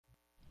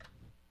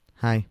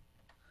Hi.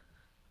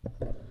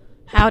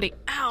 Howdy.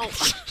 Ow.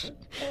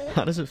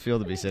 How does it feel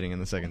to be sitting in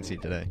the second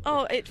seat today?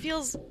 Oh, it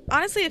feels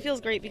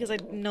great because I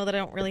know that I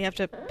don't really have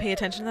to pay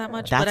attention that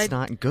much. That's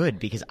not good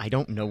because I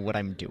don't know what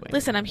I'm doing.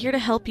 Listen, I'm here to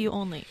help you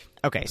only.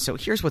 Okay, so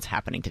here's what's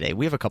happening today.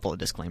 We have a couple of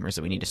disclaimers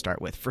that we need to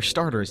start with. For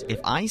starters, if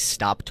I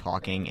stop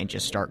talking and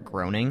just start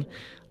groaning,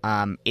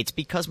 it's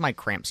because my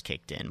cramps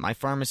kicked in. My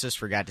pharmacist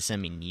forgot to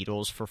send me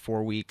needles for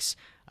 4 weeks,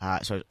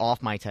 so I was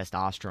off my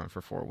testosterone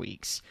for 4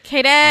 weeks.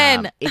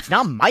 Kaden! It's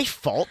not my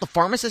fault. The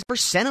pharmacist never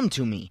sent them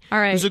to me. All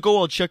right. He was like,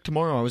 I'll check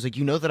tomorrow. I was like,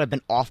 you know that I've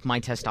been off my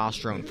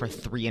testosterone for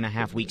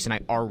 3.5 weeks and I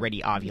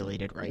already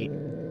ovulated, right?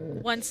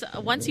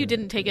 Once you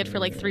didn't take it for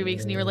like 3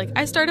 weeks and you were like,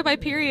 I started my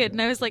period,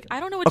 and I was like, I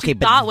don't know what Okay, you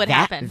but thought would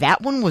happen.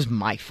 That one was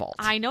my fault.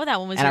 I know that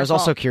one was and your I was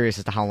fault. also curious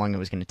as to how long it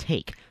was going to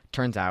take.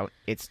 Turns out,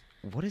 it's...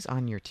 What is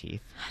on your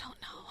teeth? I don't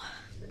know.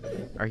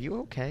 Are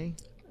you okay?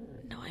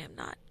 No, I am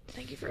not.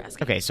 Thank you for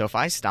asking. Okay, so if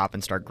I stop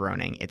and start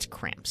groaning, it's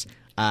cramps.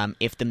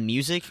 If the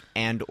music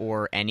and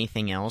or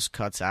anything else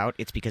cuts out,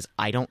 it's because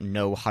I don't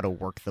know how to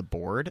work the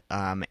board,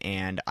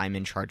 and I'm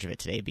in charge of it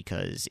today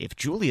because if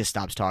Julia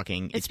stops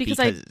talking, It's because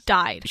I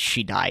died.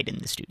 She died in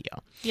the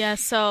studio. Yeah,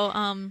 so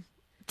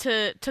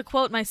to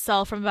quote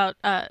myself from about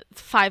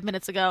 5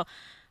 minutes ago,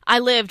 I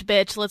lived,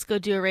 bitch. Let's go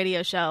do a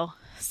radio show.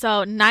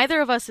 So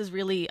neither of us is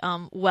really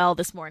well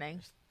this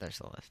morning. There's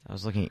the list. I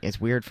was looking.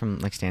 It's weird from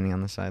like standing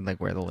on the side, like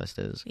where the list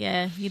is.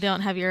 Yeah, you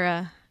don't have your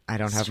I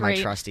don't have my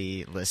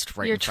trusty list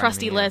right your in front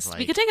trusty of me. list. Like,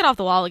 We could take it off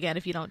the wall again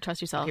if you don't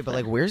trust yourself. okay, but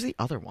like, where's the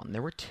other one?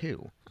 There were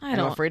two. I I'm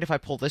don't- afraid if I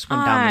pull this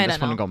one down, then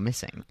this one will go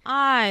missing.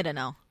 I don't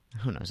know.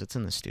 Who knows? It's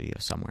in the studio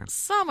somewhere.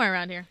 Somewhere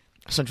around here.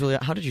 So, Julia,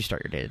 how did you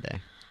start your day today?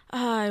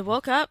 I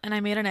woke up and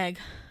I made an egg.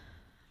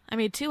 I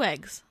made 2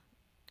 eggs.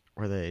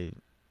 Were they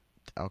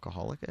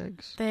alcoholic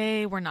eggs?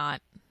 They were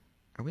not.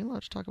 Are we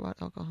allowed to talk about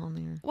alcohol in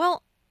the air?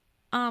 Well,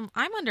 I'm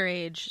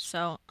underage,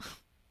 so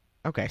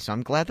Okay, so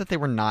I'm glad that they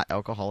were not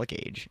alcoholic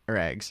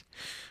eggs.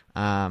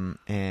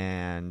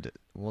 And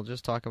we'll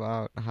just talk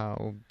about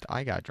how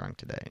I got drunk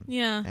today.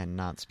 yeah. And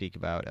not speak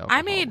about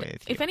alcohol with you.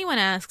 If anyone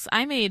asks,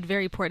 I made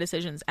very poor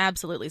decisions.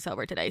 Absolutely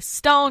sober today.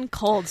 Stone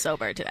cold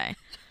sober today.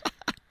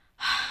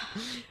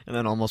 And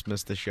then almost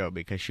missed the show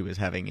because she was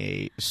having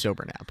a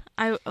sober nap.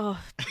 I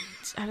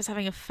was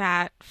having a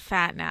fat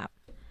nap.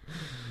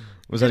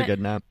 Was that a good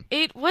nap?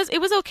 It was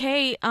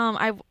okay.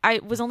 I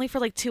was only for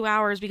like 2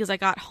 hours because I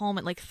got home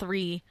at like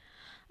 3.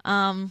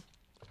 And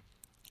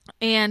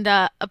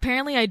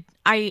apparently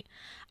I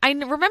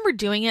remember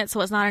doing it,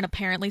 so it's not an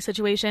apparently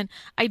situation.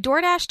 I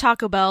DoorDash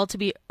Taco Bell to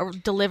be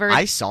delivered.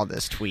 I saw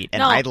this tweet and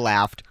No. I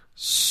laughed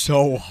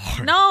so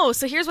hard. No,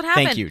 so here's what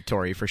happened. Thank you,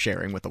 Tori, for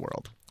sharing with the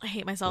world. I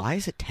hate myself. Why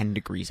is it 10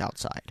 degrees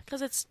outside?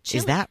 Because it's chilly.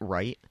 Is that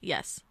right?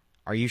 Yes,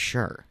 Are you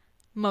sure?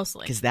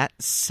 mostly. Because that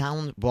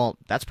sounds... Well,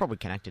 that's probably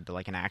connected to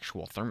like an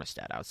actual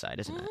thermostat outside,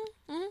 isn't it?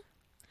 Mm-hmm.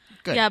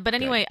 Good. Yeah, but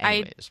good. anyway,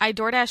 Anyways. I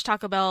DoorDash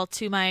Taco Bell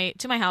to my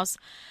house,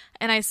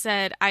 and I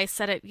set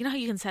it. You know how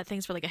you can set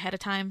things for like ahead of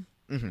time.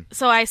 Mm-hmm.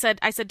 So I said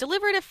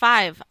deliver it at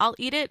 5. I'll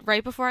eat it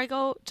right before I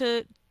go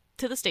to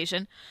the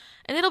station,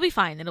 and it'll be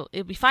fine. It'll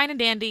be fine and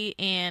dandy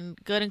and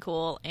good and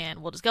cool,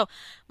 and we'll just go.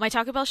 My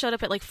Taco Bell showed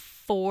up at like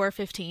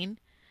 4:15,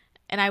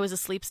 and I was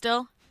asleep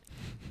still.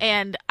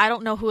 And I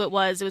don't know who it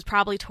was. It was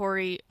probably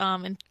Tori.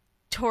 And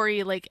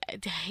Tori like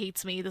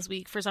hates me this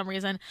week for some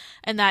reason,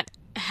 and that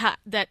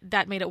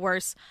made it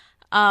worse.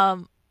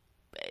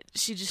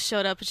 She just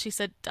showed up and she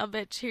said, "Dumb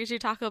bitch, here's your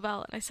Taco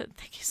Bell." And I said,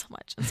 "Thank you so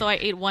much." And so I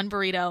ate 1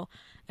 burrito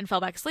and fell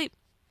back asleep.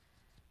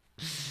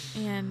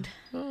 And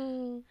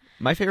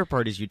My favorite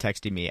part is you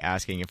texting me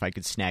asking if I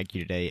could snag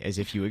you today as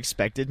if you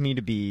expected me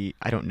to be,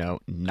 I don't know,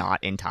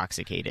 not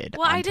intoxicated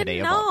well, on I today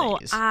didn't of all know.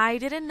 days. I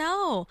didn't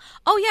know.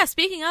 Oh yeah,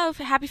 speaking of,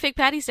 happy Fake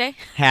Patty's Day.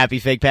 Happy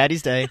Fake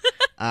Patty's Day.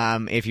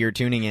 If you're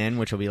tuning in,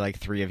 which will be like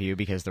 3 of you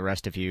because the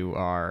rest of you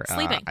are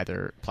Sleeping.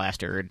 either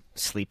plastered,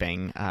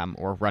 sleeping,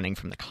 or running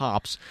from the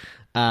cops,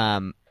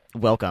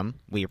 welcome.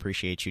 We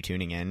appreciate you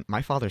tuning in.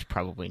 My father's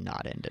probably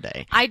not in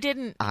today. I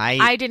didn't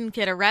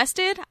get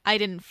arrested. I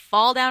didn't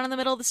fall down in the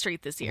middle of the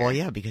street this year. Well,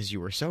 yeah, because you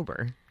were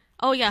sober.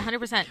 Oh yeah,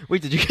 100%.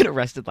 Wait, did you get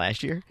arrested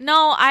last year?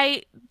 No,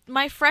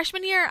 my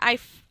freshman year,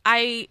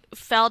 I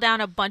fell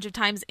down a bunch of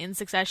times in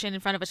succession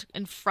in front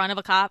of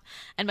a cop,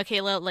 and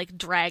Michaela like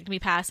dragged me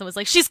past and was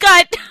like, "She's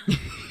good."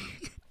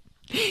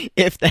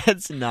 If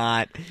that's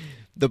not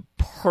the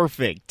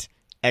perfect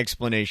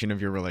explanation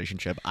of your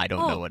relationship, I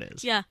don't know what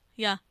is. Yeah.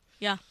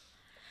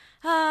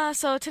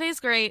 So today's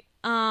great.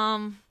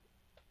 Also,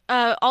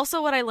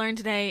 what I learned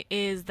today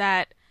is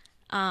that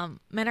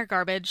men are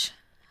garbage.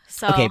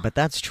 So Okay, but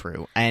that's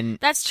true, and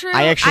that's true.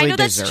 I actually know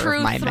that's deserve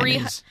true. my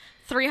men's.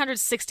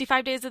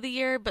 365 days of the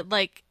year, but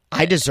like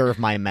I deserve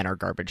my men are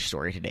garbage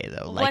story today,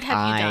 though. What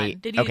have you done?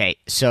 Did you- Okay,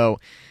 so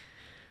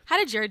how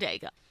did your day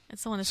go?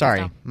 It's the one that's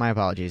sorry, my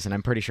apologies, and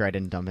I'm pretty sure I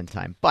didn't dump in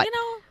time, but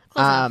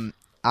close enough.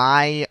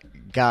 I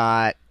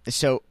got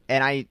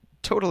and I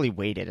totally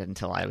waited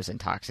until I was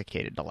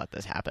intoxicated to let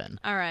this happen.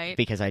 All right.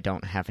 Because I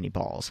don't have any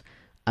balls.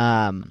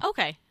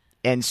 Okay.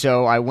 And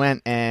so I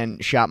went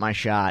and shot my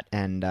shot,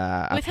 and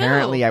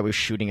apparently who? I was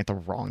shooting at the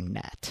wrong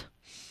net.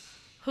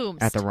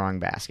 Whomst. at the wrong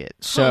basket.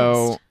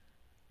 So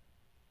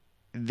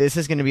this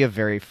is going to be a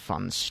very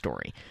fun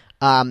story.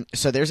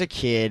 So there's a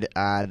kid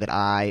that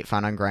I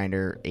found on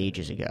Grindr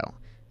ages ago.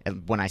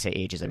 And when I say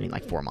ages, I mean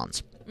like 4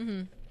 months.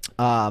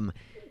 Mm-hmm.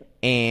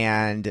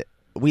 And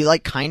we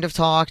like kind of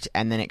talked,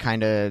 and then it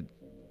kind of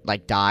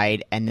like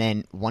died. And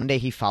then one day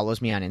he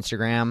follows me on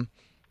Instagram.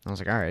 I was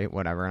like, all right,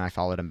 whatever. And I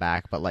followed him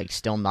back, but like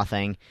still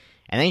nothing.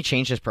 And then he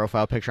changed his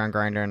profile picture on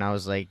Grindr, and I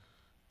was like,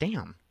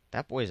 damn,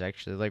 that boy's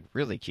actually like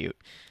really cute.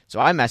 So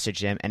I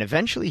messaged him, and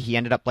eventually he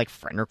ended up like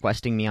friend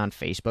requesting me on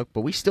Facebook,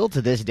 but we still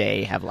to this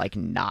day have like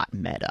not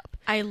met up.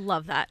 I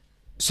love that.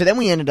 So then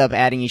we ended up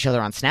adding each other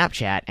on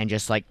Snapchat and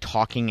just like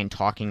talking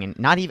and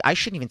not even, I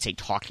shouldn't even say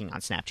talking on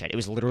Snapchat. It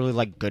was literally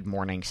like good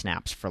morning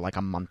snaps for like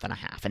a month and a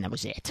half, and that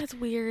was it. That's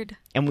weird.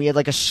 And we had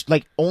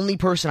like only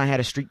person I had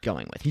a streak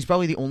going with. He's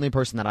probably the only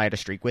person that I had a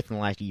streak with in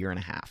the last year and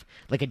a half.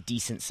 Like a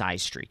decent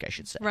sized streak, I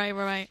should say.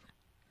 Right.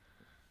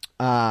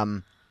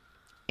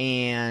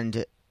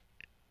 And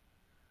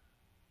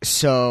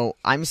so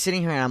I'm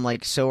sitting here and I'm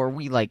like, so are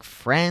we like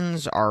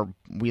friends? Are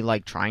we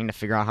like trying to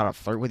figure out how to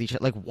flirt with each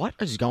other? Like, what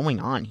is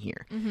going on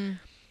here? Mm-hmm.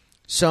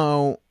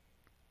 So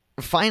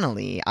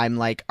finally, I'm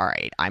like, all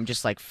right, I'm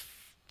just like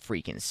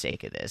freaking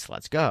sick of this.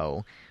 Let's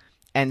go.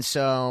 And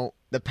so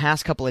the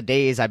past couple of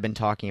days, I've been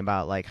talking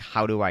about like,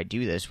 how do I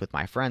do this with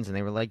my friends? And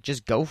they were like,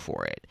 just go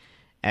for it.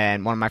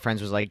 And one of my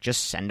friends was like,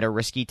 just send a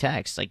risky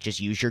text. Like, just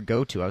use your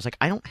go-to. I was like,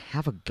 I don't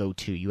have a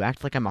go-to. You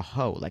act like I'm a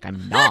hoe. Like,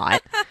 I'm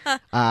not.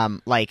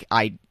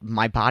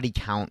 My body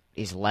count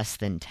is less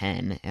than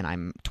 10, and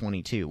I'm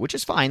 22, which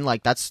is fine.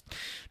 Like,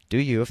 do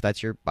you if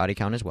that's your body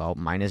count as well.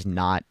 Mine is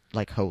not,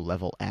 like, hoe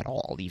level at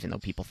all, even though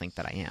people think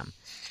that I am.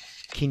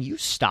 Can you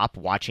stop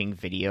watching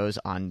videos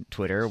on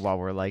Twitter while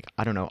we're, like,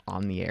 I don't know,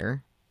 on the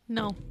air?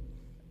 No.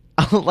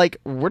 Like,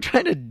 we're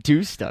trying to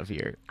do stuff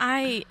here.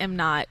 I am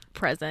not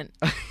present.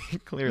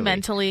 Clearly.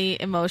 Mentally,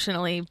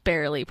 emotionally,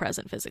 barely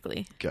present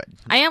physically. Good.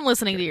 I am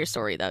listening to your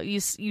story, though.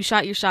 You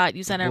shot your shot.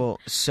 You sent a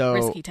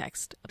risky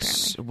text,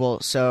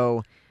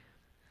 apparently.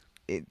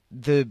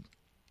 The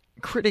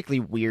critically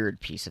weird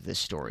piece of this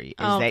story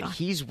is that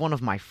he's one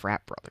of my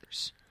frat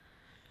brothers.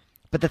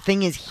 But the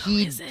thing is,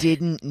 he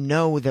didn't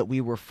know that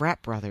we were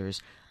frat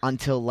brothers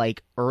until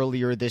like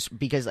earlier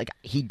because like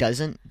he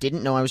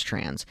didn't know I was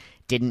trans,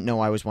 didn't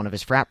know I was one of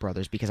his frat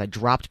brothers because I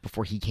dropped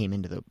before he came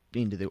into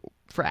the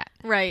frat.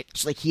 Right.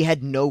 So like he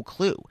had no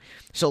clue.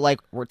 So like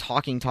we're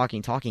talking.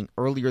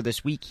 Earlier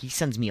this week, he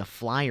sends me a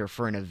flyer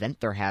for an event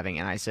they're having,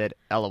 and I said,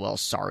 "LOL,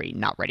 sorry,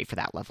 not ready for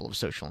that level of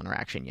social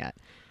interaction yet."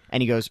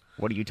 And he goes,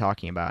 "What are you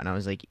talking about?" And I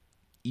was like,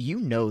 "You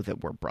know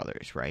that we're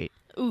brothers, right?"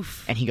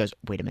 Oof. And he goes,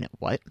 "Wait a minute,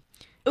 what?"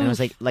 And I was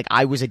like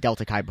I was a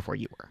Delta Chi before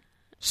you were.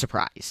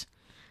 Surprise.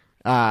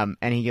 And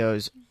he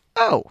goes,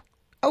 "Oh,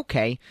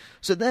 okay."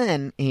 So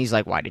then he's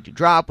like, "Why did you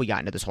drop?" We got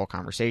into this whole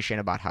conversation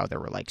about how there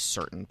were like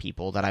certain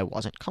people that I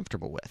wasn't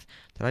comfortable with.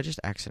 Did I just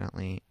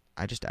accidentally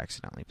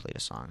played a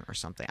song or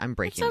something? I'm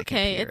breaking the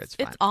computer. It's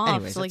fine. It's off,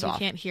 Anyways, so like it's you off.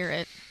 can't hear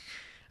it.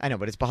 I know,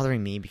 but it's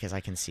bothering me because I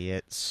can see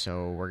it.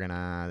 So we're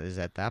gonna. Is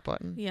that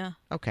button? Yeah.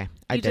 Okay,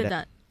 You did did it.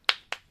 that.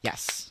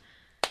 Yes.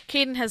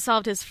 Caden has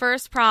solved his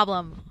first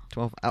problem.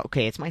 12.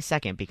 Okay, it's my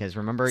second because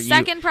remember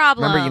Second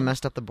problem. Remember you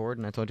messed up the board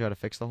and I told you how to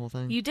fix the whole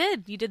thing? You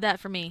did. You did that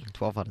for me.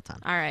 12 out of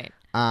 10. All right.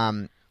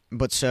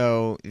 But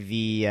so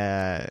the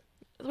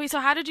Wait, so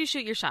how did you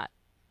shoot your shot?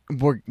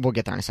 we'll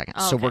get there in a second.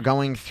 Oh, So okay. we're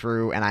going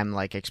through and I'm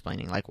like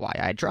explaining like why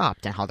I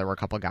dropped and how there were a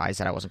couple of guys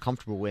that I wasn't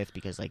comfortable with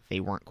because like they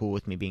weren't cool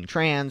with me being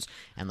trans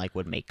and like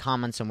would make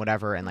comments and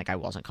whatever and like I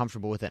wasn't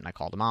comfortable with it and I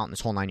called them out in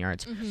this whole 9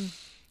 yards. Mm-hmm.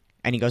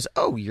 And he goes,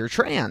 "Oh, you're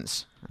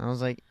trans." I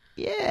was like,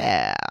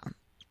 "Yeah,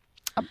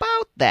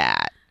 about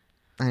that."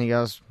 And he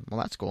goes, "Well,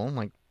 that's cool." I'm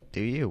like,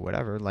 "Do you?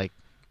 Whatever. Like,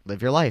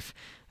 live your life."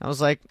 I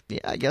was like, "Yeah,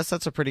 I guess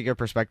that's a pretty good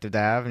perspective to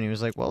have." And he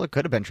was like, "Well, it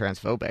could have been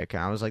transphobic."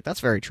 And I was like, "That's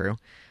very true."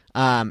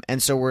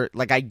 And so we're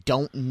like, I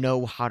don't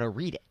know how to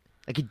read it.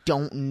 Like, I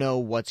don't know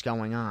what's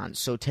going on.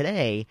 So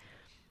today,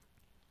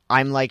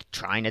 I'm like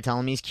trying to tell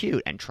him he's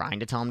cute and trying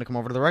to tell him to come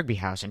over to the rugby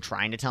house and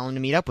trying to tell him to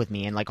meet up with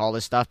me and like all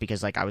this stuff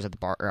because like I was at the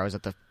bar or I was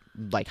at the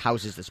like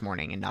houses this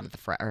morning and not at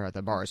the or at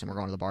the bars and we're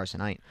going to the bars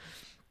tonight.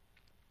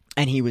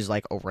 And he was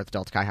like over at the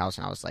Delta Chi house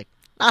and I was like,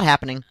 "Not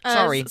happening.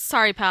 Sorry."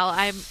 Sorry, pal.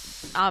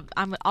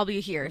 I'll be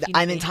here. If you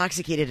I'm need me.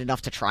 intoxicated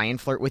enough to try and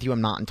flirt with you.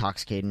 I'm not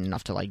intoxicated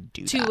enough to like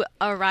do that. To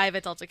arrive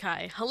at Delta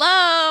Chi.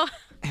 Hello.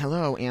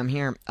 Hello, I'm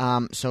here.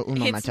 So un It's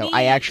momento. me.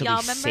 I actually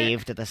Y'all remember?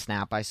 saved the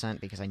snap I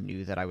sent because I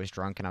knew that I was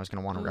drunk and I was going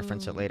to want to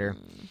reference it later.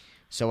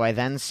 So I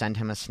then sent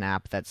him a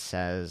snap that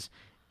says,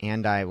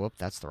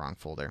 that's the wrong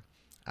folder.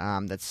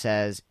 That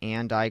says,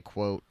 and I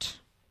quote,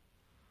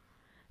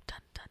 Dun,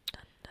 dun,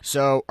 dun, dun.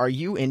 "So, are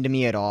you into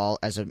me at all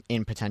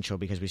in potential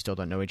because we still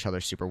don't know each other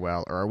super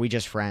well, or are we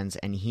just friends?"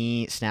 And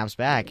he snaps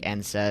back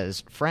and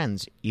says,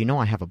 "Friends, you know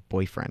I have a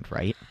boyfriend,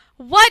 right?"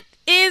 What?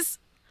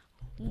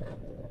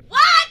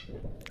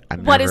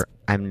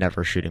 I'm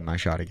never shooting my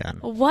shot again.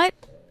 What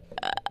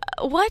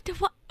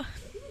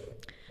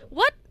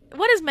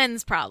is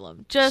men's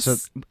problem?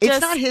 It's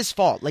not his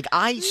fault. Like,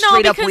 I No,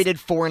 straight up because- waited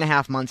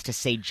 4.5 months to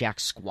say jack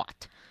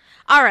squat.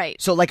 All right.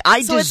 So, like,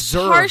 I So it's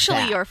deserve partially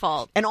that. your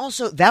fault. And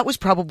also, that was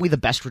probably the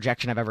best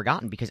rejection I've ever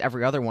gotten because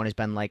every other one has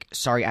been like,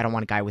 sorry, I don't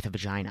want a guy with a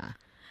vagina.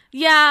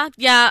 Yeah.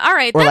 All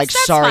right. Or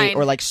That's sorry, fine.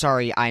 or like,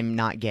 sorry, I'm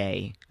not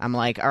gay. I'm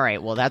like, all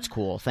right, well, that's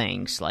cool,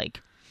 thanks.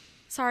 Like,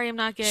 Sorry, I'm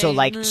not gay. so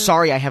like, Mm.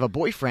 sorry, I have a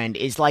boyfriend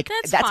is like,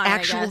 That's that's fine, I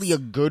actually guess. a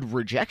good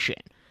rejection.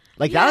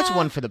 Like, that's Yeah.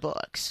 one for the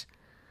books.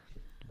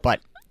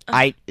 But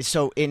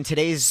so in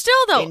today's Still,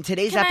 though, in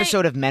today's can I-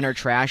 episode of Men Are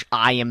Trash,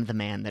 I am the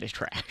man that is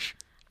trash.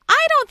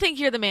 I don't think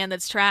you're the man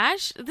that's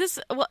trash.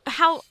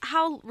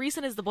 How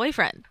recent is the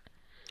boyfriend?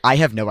 I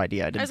have no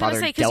idea. I I didn't was gonna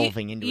bother say, 'cause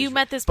delving into you his...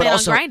 met this But man on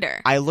also,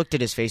 Grindr. I looked at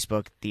his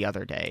Facebook the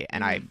other day,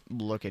 and I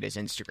look at his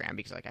Instagram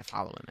because like I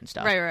follow him and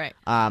stuff. Right.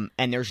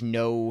 And there's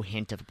no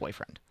hint of a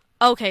boyfriend.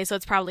 Okay, so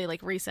it's probably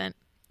like recent.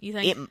 You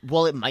think?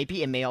 It might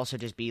be. It may also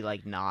just be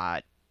like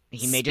not.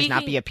 He may just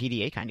not be a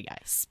PDA kind of guy.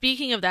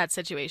 Speaking of that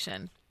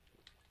situation,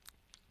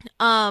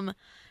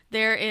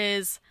 there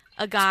is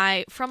a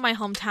guy from my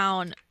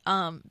hometown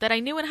that I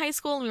knew in high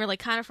school, and we were like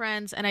kind of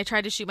friends. And I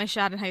tried to shoot my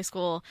shot in high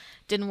school,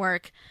 didn't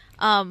work.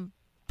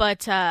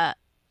 But I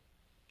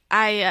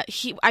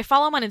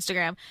follow him on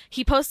Instagram.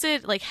 He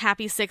posted like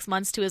happy 6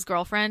 months to his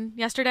girlfriend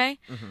yesterday.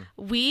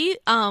 We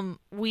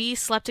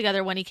slept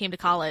together when he came to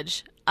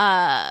college.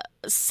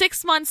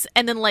 6 months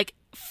and then like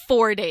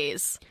 4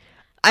 days.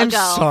 I'm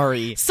ago.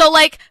 sorry. So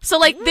like this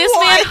man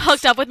What?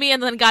 hooked up with me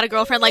and then got a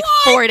girlfriend like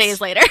 4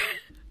 days later.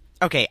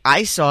 Okay,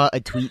 I saw a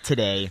tweet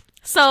today,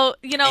 So,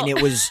 you know, and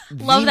it was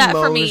love that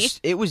for me.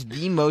 It was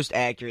the most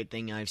accurate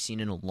thing I've seen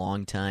in a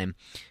long time.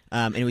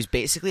 And it was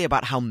basically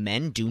about how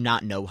men do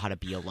not know how to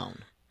be alone.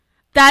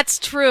 That's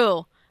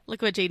true.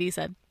 Look what JD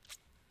said.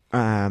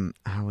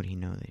 How would he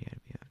know that he had to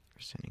be out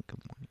for sending good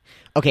morning?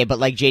 Okay, but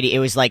like JD, it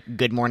was like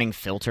good morning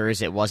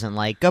filters. It wasn't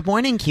like good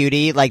morning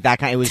cutie, like that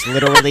kind. It was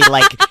literally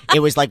like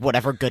it was like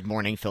whatever good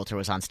morning filter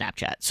was on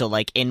Snapchat. So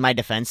like in my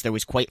defense, there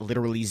was quite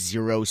literally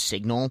zero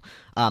signal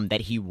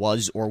that he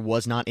was or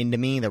was not into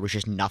me. There was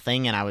just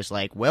nothing, and I was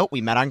like, well, we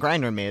met on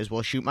Grindr. May as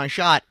well shoot my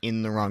shot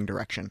in the wrong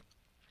direction.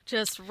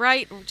 Just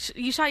right.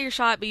 You shot your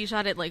shot, but you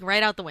shot it like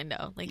right out the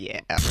window. Like, Yeah,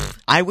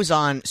 I was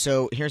on.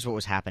 So here's what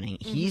was happening.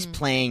 He's Mm-hmm.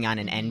 playing on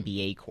an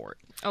NBA court.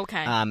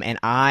 okay. And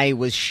I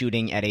was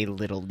shooting at a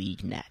little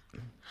league net.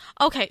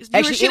 Okay. You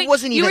Actually, were shooting, it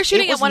wasn't you even. were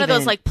shooting it at one wasn't of those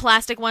even- like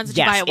plastic ones that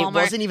you buy Yes, at it Walmart.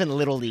 wasn't even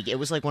Little League. It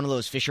was like one of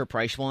those Fisher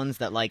Price ones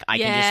that like I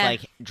can just Yeah.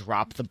 like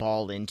drop the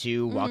ball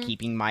into while Mm-hmm.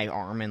 keeping my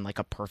arm in like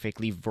a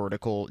perfectly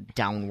vertical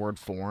downward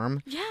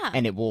form. Yeah.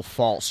 And it will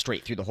fall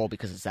straight through the hole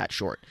because it's that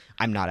short.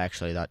 I'm not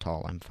actually that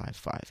tall. I'm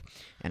 5'5"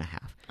 and a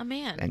half A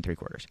man. and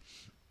 3/4.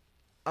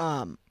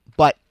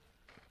 But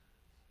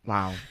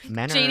wow,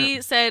 men are.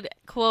 JD said,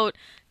 quote,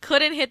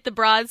 couldn't hit the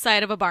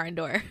broadside of a barn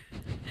door.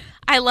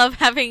 I love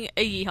having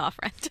a yeehaw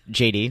friend.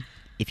 JD,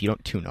 if you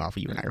don't tune off,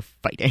 you and I are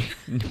fighting.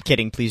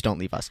 Kidding, please don't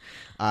leave us.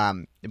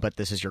 But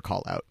this is your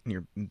call out.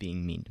 You're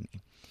being mean to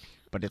me.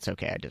 But it's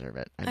okay, I deserve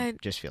it. I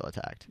just feel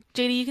attacked.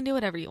 JD, you can do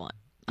whatever you want.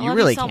 I You love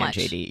really you so can, much.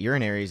 JD. You're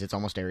in Aries. It's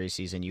almost Aries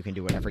season. You can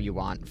do whatever you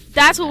want.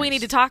 That's what we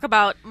need to talk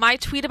about. My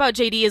tweet about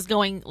JD is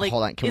going like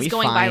Hold on. Can is we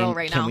going find, viral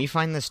right Can now. we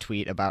find this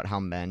tweet about how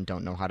men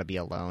don't know how to be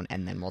alone,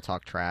 and then we'll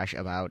talk trash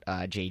about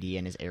JD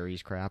and his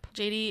Aries crap?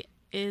 JD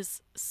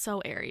is so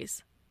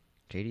Aries.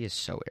 JD is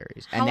so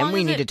Aries. How And then long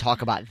we is need it- to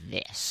talk about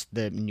this,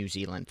 the New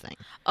Zealand thing.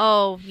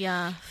 Oh,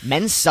 yeah.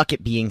 Men suck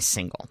at being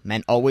single.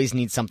 Men always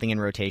need something in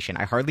rotation.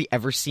 I hardly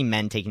ever see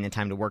men taking the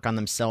time to work on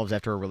themselves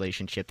after a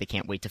relationship. They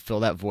can't wait to fill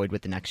that void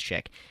with the next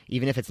chick.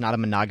 Even if it's not a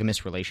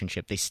monogamous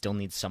relationship, they still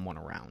need someone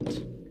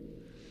around.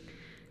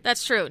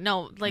 That's true.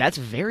 No, like That's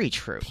very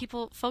true.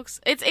 folks,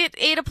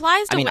 it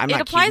applies to I mean, I'm it not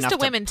cute applies enough to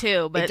to- women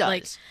too, but it does.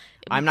 like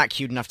I'm not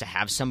cute enough to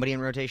have somebody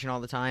in rotation all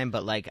the time,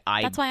 but like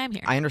that's why I'm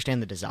here. I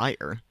understand the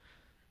desire.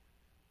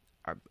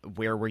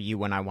 Where were you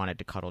when I wanted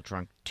to cuddle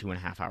drunk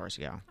 2.5 hours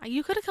ago?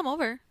 You could have come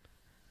over.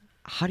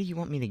 How do you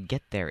want me to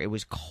get there? It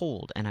was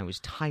cold and I was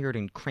tired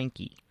and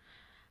cranky.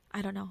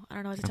 I don't know. I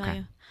don't know what to tell Okay.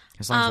 you.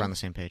 As long as we're on the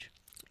same page.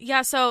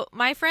 Yeah, so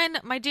my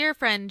dear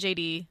friend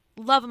JD,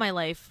 love of my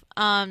life,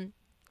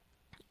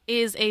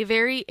 is a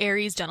very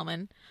Aries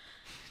gentleman.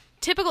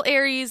 Typical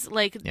Aries,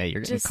 like Yeah,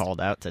 you're getting just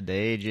called out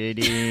today,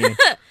 JD.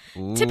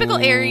 typical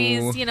Ooh.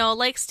 Aries,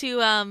 likes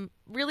to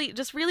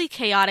really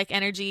chaotic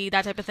energy,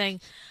 that type of thing.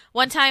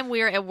 One time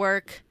we were at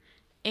work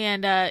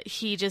and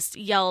he just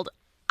yelled,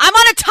 "I'm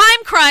on a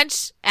time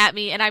crunch" at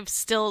me, and I'm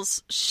still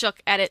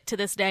shook at it to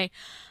this day.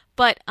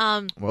 But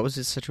What was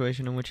this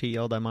situation in which he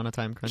yelled, "I'm on a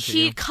time crunch"?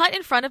 he at cut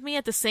in front of me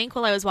at the sink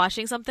while I was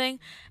washing something,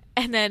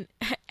 and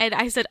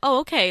I said, "Oh,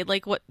 okay,"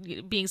 like what,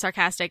 being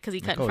sarcastic because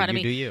he cut in front of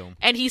me. Do you?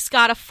 And he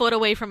got a foot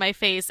away from my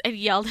face and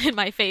yelled in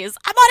my face,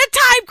 "I'm on a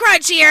time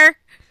crunch here."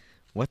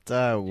 What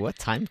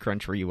time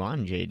crunch were you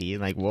on, JD?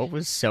 Like, what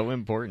was so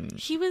important?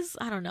 He was,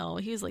 I don't know,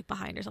 he was like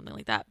behind or something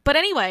like that. But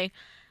anyway,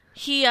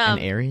 he An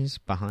Aries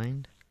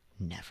behind?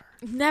 Never.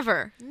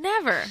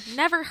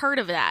 never heard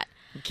of that.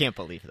 Can't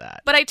believe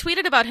that. But I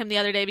tweeted about him the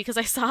other day because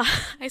I saw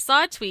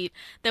a tweet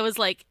that was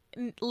like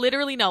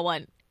literally no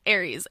one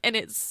Aries, and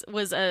it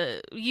was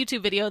a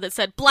YouTube video that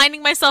said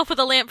blinding myself with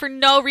a lamp for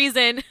no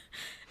reason.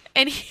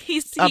 And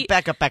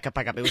back up.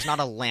 It was not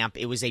a lamp.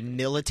 It was a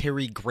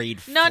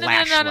military-grade No.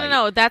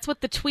 flashlight. That's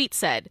what the tweet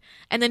said.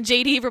 And then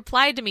JD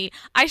replied to me,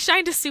 I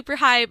shined a super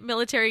high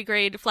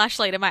military-grade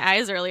flashlight in my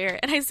eyes earlier.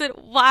 And I said,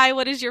 why?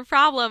 What is your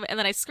problem? And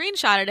then I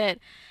screenshotted it.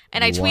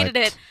 And I tweeted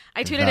it.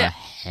 I tweeted the it.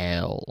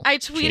 Hell, I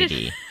tweeted.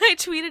 JD. I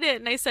tweeted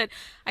it, and I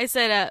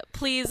said,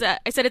 please. I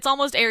said it's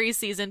almost Aries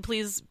season.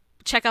 Please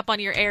check up on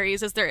your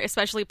Aries, as they're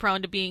especially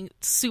prone to being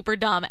super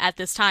dumb at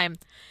this time.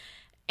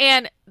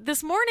 And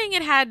this morning,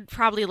 it had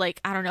probably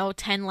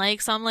 10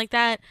 likes, something like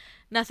that.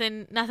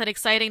 Nothing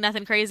exciting,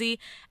 nothing crazy.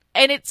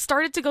 And it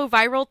started to go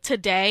viral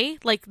today,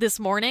 this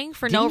morning,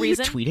 for no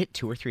reason. Didn't you tweet it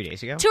 2 or 3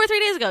 days ago? 2 or 3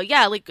 days ago,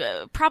 yeah,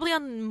 probably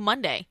on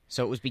Monday.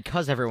 So it was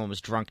because everyone was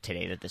drunk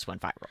today that this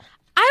went viral.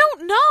 I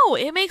don't know.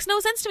 It makes no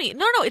sense to me.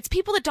 No, it's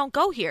people that don't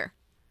go here.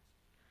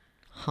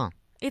 Huh.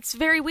 It's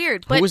very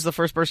weird. But who was the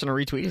first person to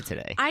retweet it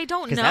today? I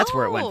don't know. Because that's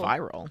where it went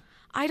viral.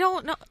 I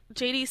don't know.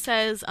 JD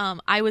says,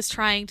 I was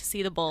trying to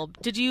see the bulb.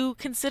 Did you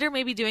consider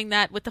maybe doing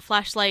that with the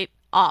flashlight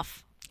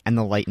off? And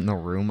the light in the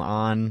room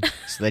on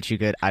so that you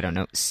could, I don't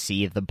know,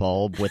 see the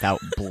bulb without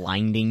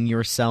blinding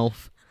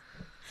yourself?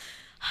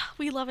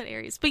 We love it,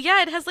 Aries. But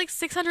yeah, it has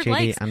 600 JD,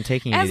 likes. I'm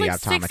taking you to the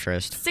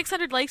optometrist.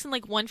 600 likes and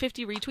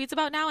 150 retweets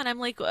about now, and I'm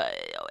like,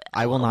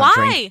 I will not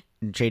why?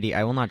 drink. JD,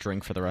 I will not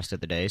drink for the rest of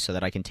the day so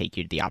that I can take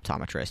you to the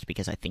optometrist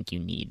because I think you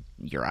need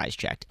your eyes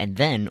checked. And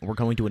then we're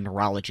going to a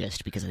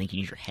neurologist because I think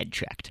you need your head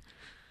checked.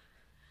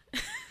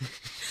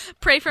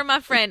 Pray for my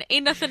friend.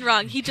 Ain't nothing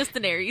wrong. He just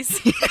an Aries.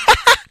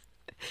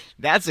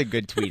 That's a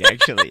good tweet,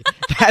 actually.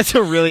 That's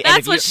a really...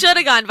 That's what should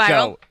have gone viral.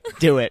 Go.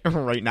 Do it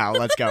right now.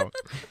 Let's go.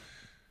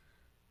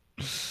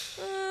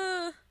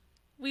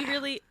 We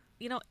really...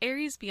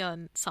 Aries be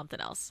on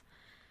something else.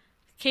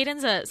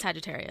 Caden's a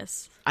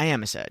Sagittarius. I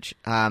am a Sag,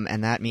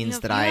 and that means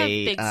that I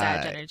big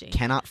Sag energy.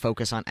 Cannot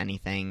focus on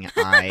anything.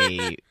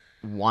 I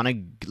want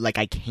to,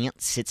 I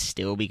can't sit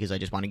still because I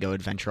just want to go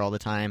adventure all the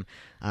time,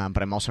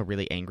 but I'm also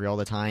really angry all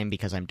the time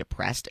because I'm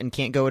depressed and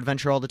can't go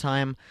adventure all the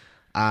time.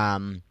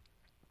 I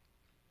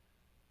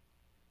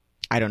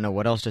don't know.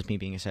 What else does me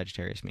being a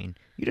Sagittarius mean?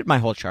 You did my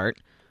whole chart.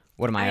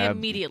 What am I? I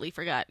immediately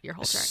forgot your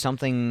whole chart.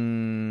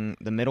 Something,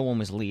 the middle one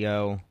was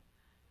Leo.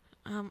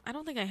 I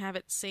don't think I have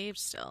it saved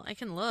still. I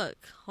can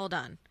look. Hold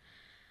on.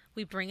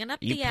 We bringing up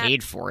you the app. You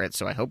paid for it,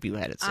 so I hope you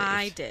had it saved.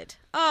 I did.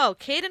 Oh,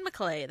 Caden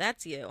McClay,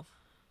 that's you.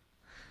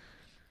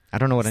 I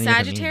don't know what any of it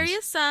means.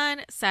 Sagittarius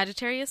Sun,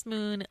 Sagittarius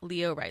Moon,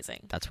 Leo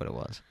Rising. That's what it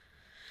was.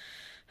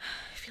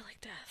 I feel like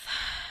death.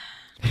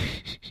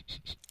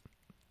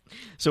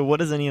 So what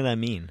does any of that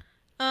mean?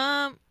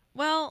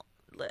 Well,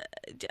 wait,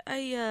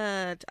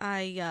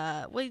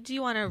 do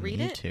you want to read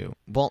it? Me too.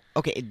 Well,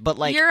 okay, but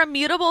You're a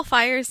mutable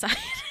fire sign.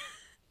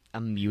 A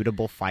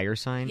mutable fire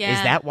sign? Yeah.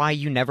 Is that why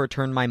you never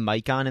turned my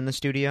mic on in the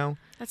studio?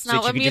 That's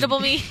not what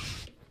mutable means.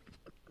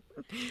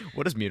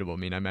 What does mutable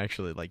mean? I'm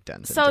actually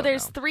dense. So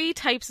there's 3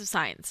 types of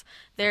signs.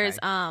 There's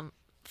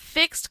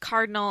fixed,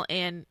 cardinal,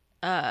 and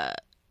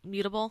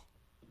mutable.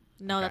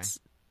 No, okay.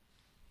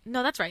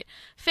 that's right.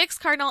 Fixed,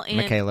 cardinal, and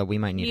Michaela, we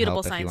might need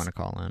help signs. if you want to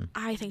call in.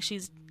 I think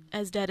she's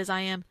as dead as I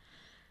am.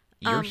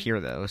 You're here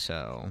though,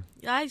 so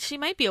she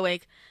might be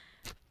awake.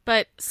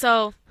 But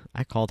so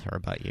I called her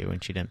about you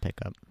and she didn't pick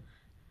up.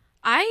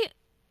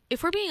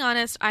 If we're being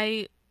honest,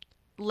 I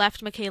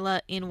left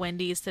Michaela in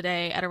Wendy's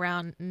today at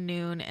around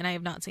noon, and I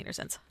have not seen her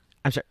since.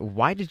 I'm sorry,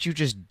 why did you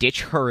just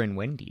ditch her in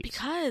Wendy's?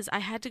 Because I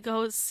had to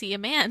go see a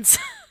man's.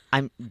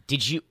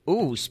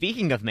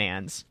 Speaking of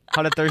mans,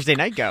 how did Thursday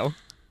night go?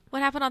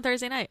 What happened on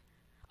Thursday night?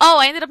 Oh,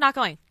 I ended up not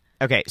going.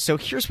 Okay, so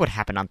here's what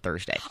happened on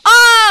Thursday.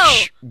 Oh!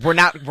 Shh, we're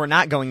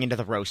not going into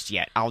the roast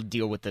yet. I'll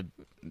deal with the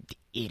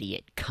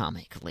idiot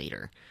comic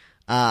later.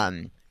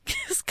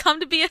 Just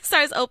come to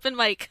BSR's open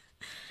mic.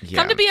 Yeah.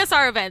 Come to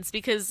BSR events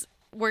because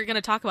we're going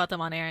to talk about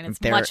them on air, and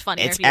it's much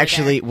funnier. It's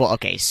actually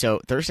okay.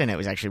 So Thursday night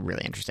was actually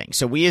really interesting.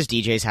 So we as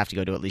DJs have to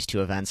go to at least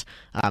 2 events,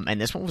 and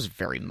this one was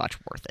very much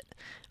worth it.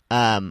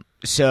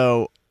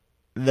 So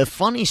the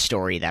funny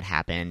story that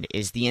happened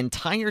is the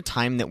entire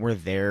time that we're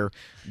there,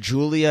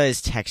 Julia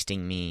is texting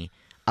me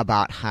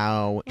about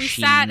how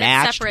she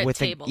matched with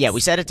tables. Yeah,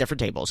 we sat at different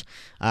tables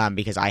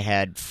because I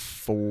had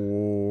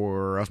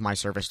 4 of my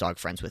service dog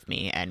friends with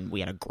me, and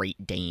we had a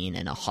Great Dane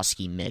and a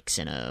Husky mix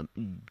and a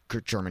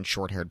German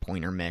short-haired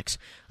pointer mix,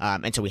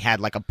 and so we had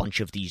a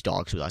bunch of these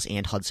dogs with us,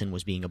 and Hudson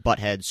was being a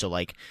butthead, so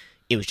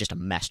it was just a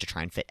mess to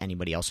try and fit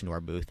anybody else into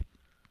our booth.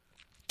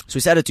 So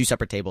we sat at 2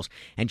 separate tables,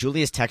 and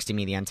Julia's texting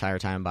me the entire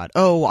time about,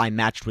 I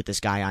matched with this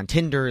guy on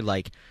Tinder,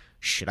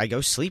 should I go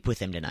sleep with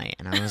him tonight?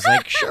 And I was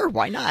like, sure,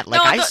 why not?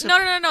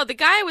 No. The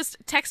guy I was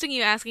texting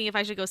you asking if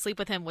I should go sleep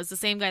with him was the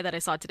same guy that I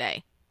saw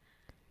today.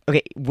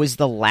 Okay, was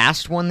the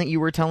last one that you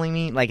were telling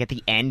me, at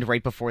the end,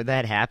 right before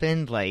that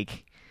happened,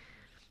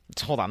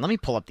 hold on, let me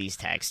pull up these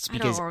texts,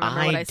 because I don't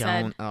remember what I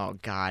said. Oh,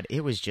 God,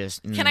 it was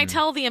just... Can I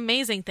tell the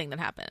amazing thing that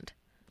happened?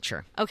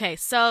 Sure. Okay,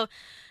 so...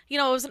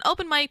 it was an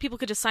open mic. People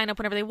could just sign up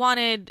whenever they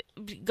wanted,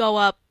 go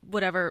up,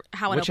 whatever,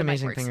 how an Which open mic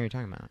amazing works. thing are you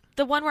talking about?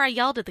 The one where I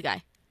yelled at the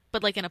guy,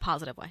 but in a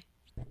positive way.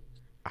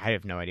 I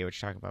have no idea what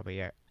you're talking about, but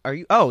yeah. Are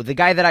you? Oh, the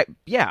guy that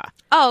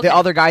Oh, okay. the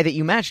other guy that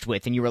you matched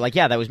with, and you were like,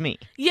 yeah, that was me.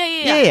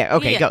 Yeah.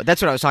 Okay, go.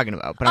 That's what I was talking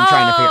about. But I'm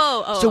trying to figure.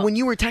 Oh. So when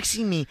you were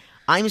texting me,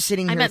 I'm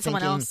sitting here I met thinking,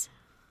 someone else.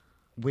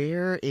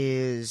 where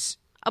is?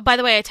 Oh, by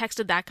the way, I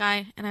texted that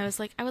guy, and I was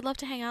like, I would love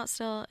to hang out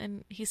still,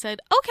 and he said,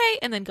 okay,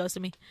 and then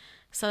ghosted me.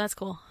 So that's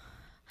cool.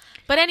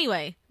 But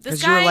anyway, this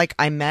Because guy... you were like,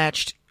 I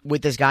matched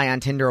with this guy on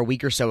Tinder a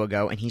week or so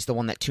ago, and he's the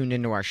one that tuned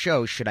into our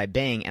show. Should I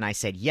bang? And I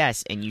said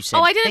yes, and you said,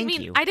 I didn't thank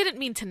mean you. I didn't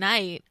mean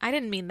tonight. I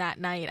didn't mean that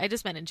night. I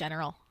just meant in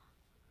general.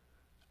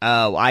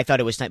 Oh, I thought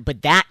it was tonight. But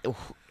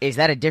is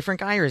that a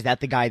different guy, or is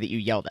that the guy that you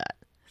yelled at?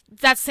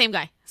 That's the same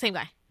guy. Same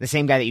guy. The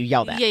same guy that you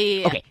yelled at?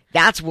 Yeah. Okay,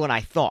 that's what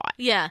I thought.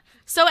 Yeah.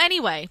 So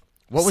anyway...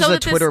 What was so the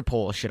that this Twitter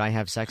poll, should I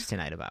have sex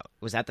tonight about?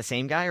 Was that the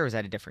same guy, or was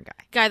that a different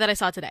guy? guy that I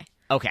saw today.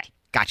 Okay,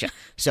 gotcha.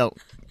 So,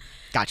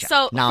 gotcha.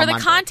 So Now for I'm the on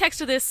board.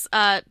 context of this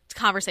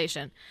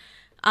conversation,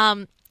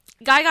 guy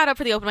got up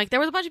for the open mic. There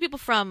was a bunch of people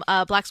from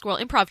Black Squirrel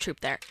Improv Troupe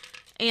there,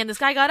 and this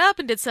guy got up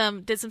and did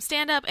some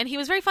stand up, and he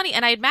was very funny.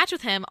 And I had matched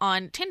with him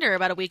on Tinder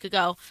about a week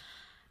ago,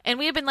 and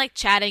we had been like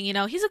chatting. You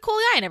know, he's a cool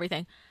guy and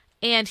everything.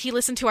 And he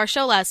listened to our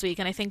show last week,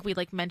 and I think we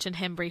like mentioned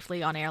him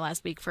briefly on air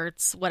last week for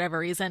whatever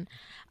reason.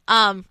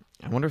 I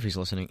wonder if he's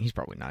listening. He's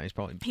probably not.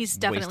 He's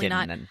definitely wasted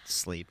not. and then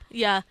sleep.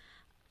 Yeah.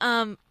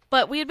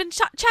 But we had been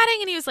chatting,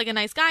 and he was like a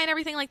nice guy and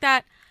everything like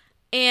that.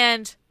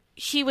 And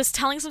he was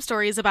telling some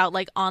stories about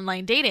like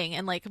online dating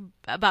and like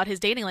about his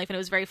dating life, and it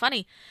was very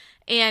funny.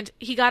 And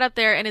he got up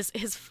there, and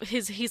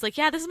he's like,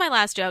 yeah, this is my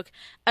last joke.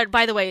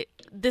 By the way,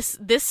 this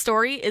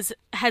story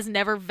has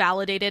never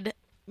validated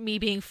me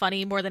being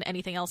funny more than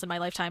anything else in my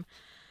lifetime.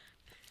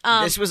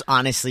 This was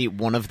honestly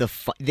one of the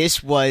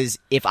this was,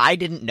 if I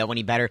didn't know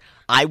any better,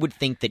 I would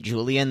think that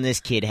Julia and this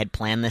kid had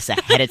planned this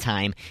ahead of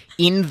time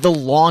in the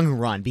long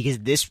run, because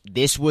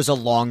this was a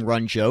long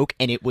run joke,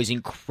 and it was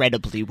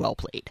incredibly well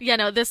played. Yeah,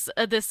 no, this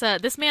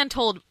man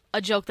told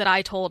a joke that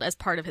I told as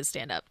part of his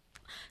stand up.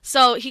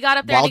 So he got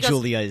up there While and he goes,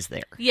 Julia is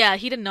there. Yeah,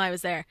 he didn't know I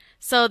was there.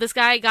 So this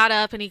guy got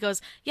up and he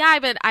goes, yeah,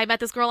 I met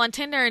this girl on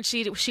Tinder, and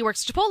she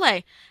works at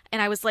Chipotle.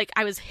 And I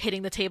was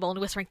hitting the table and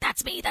whispering,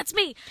 that's me.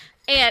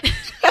 And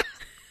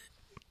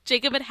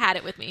Jacob had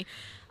it with me.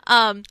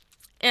 And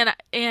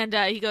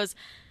he goes,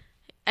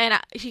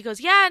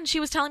 yeah, and she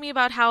was telling me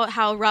about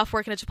how rough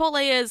working at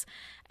Chipotle is.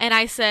 And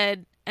I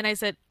said,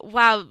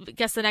 wow,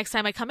 guess the next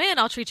time I come in,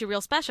 I'll treat you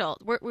real special.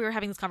 We were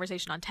having this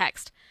conversation on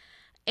text.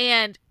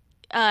 And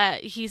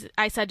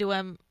I said to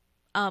him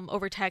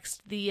over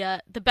text,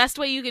 the best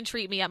way you can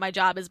treat me at my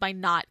job is by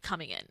not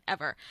coming in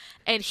ever.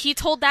 And he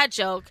told that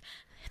joke.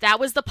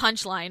 That was the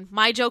punchline.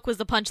 My joke was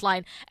the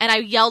punchline. And I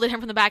yelled at him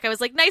from the back. I was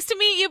like, nice to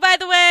meet you, by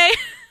the way.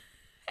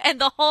 And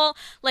the whole,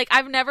 like,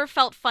 I've never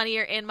felt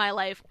funnier in my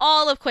life.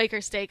 All of Quaker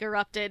Steak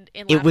erupted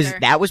in laughter.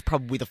 That was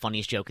probably the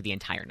funniest joke of the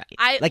entire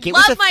night. It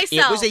was myself.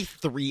 It was a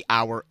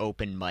 3-hour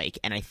open mic,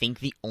 and I think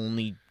the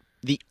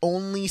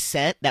only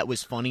set that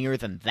was funnier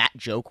than that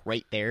joke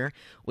right there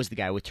was the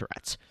guy with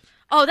Tourette's.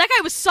 Oh, that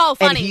guy was so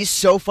funny. And he's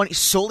so funny,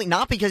 solely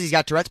not because he's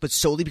got Tourette's, but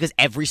solely because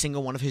every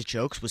single one of his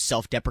jokes was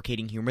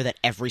self-deprecating humor that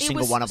every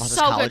single one of us as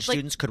college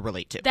students could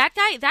relate to. That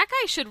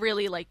guy should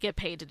really like get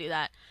paid to do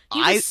that. He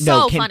was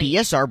funny. Can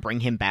BSR bring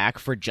him back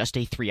for just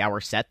a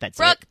 3-hour set? That's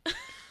Brooke. it.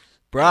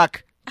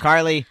 Brooke,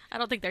 Carly. I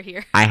don't think they're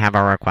here. I have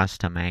a request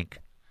to make.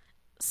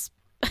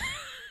 I'm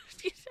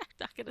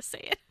not gonna say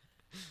it.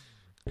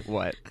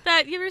 What?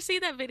 You ever see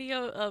that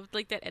video of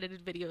like that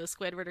edited video of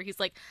Squidward where he's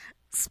like,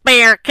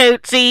 spare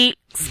coochie,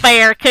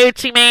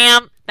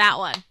 ma'am? That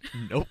one.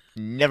 Nope,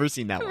 never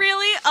seen that one.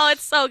 Really? Oh,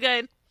 it's so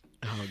good.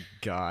 Oh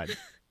God.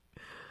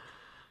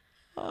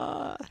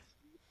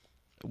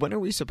 When are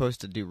we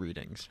supposed to do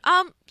readings?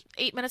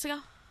 8 minutes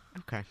ago.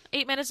 Okay.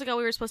 8 minutes ago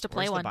we were supposed to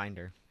play Where's one. the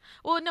binder?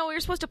 Well, no, we were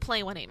supposed to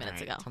play one 8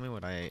 minutes ago. Tell me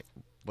what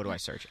do I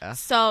search? F?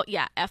 So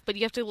yeah, F, but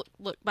you have to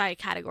look by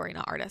category,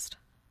 not artist.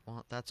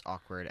 Well, that's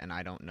awkward, and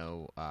I don't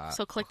know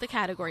so click the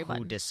category who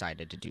button.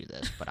 decided to do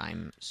this, but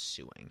I'm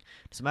suing.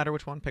 Does it matter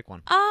which one? Pick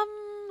one.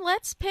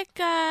 Let's pick,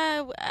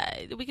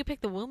 we could pick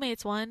the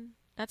Woomates one.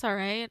 That's all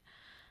right.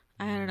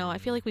 I don't know. I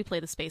feel like we play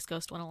the Space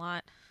Ghost one a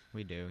lot.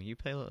 We do. You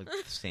play the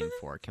same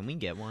 4. Can we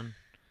get one?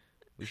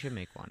 We should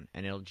make one,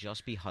 and it'll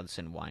just be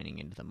Hudson whining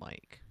into the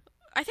mic.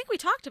 I think we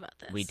talked about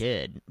this. We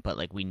did, but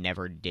like we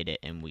never did it,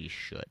 and we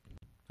should.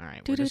 All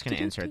right, we're just going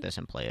to insert this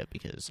and play it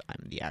because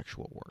I'm the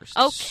actual worst.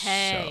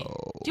 Okay.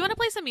 So... Do you want to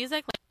play some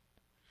music?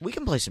 We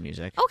can play some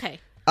music. Okay.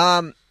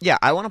 Yeah,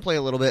 I want to play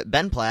a little bit.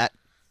 Ben Platt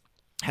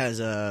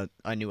has a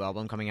new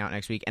album coming out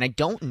next week, and I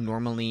don't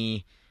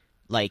normally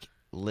like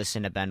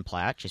listen to Ben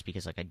Platt just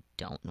because like I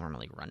don't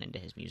normally run into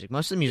his music.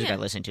 Most of the music I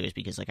listen to is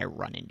because like I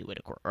run into it,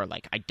 or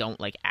like I don't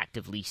like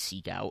actively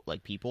seek out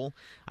like people.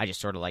 I just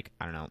sort of like,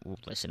 I don't know,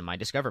 listen to my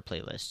Discover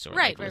playlists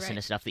or listen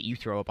to stuff that you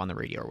throw up on the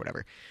radio or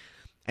whatever.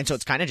 And so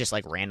it's kind of just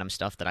like random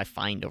stuff that I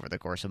find over the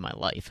course of my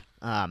life.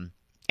 And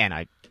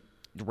I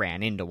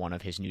ran into one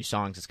of his new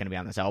songs that's going to be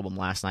on this album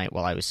last night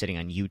while I was sitting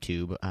on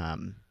YouTube. I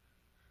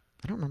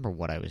don't remember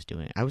what I was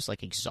doing. I was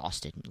like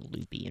exhausted and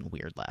loopy and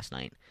weird last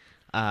night.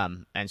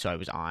 And so I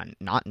was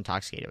not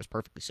intoxicated. I was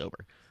perfectly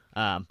sober.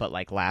 But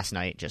like last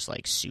night, just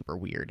like super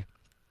weird.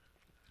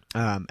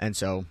 And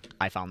so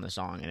I found the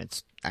song, and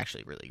it's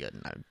actually really good,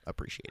 and I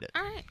appreciate it.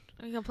 All right,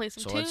 we're gonna play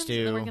some So tunes, let's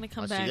and then we're gonna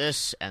come let's back do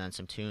this, and then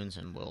some tunes,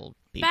 and we'll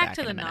be back back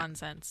to in the a minute.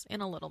 nonsense in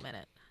a little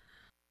minute.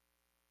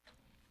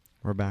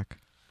 We're back.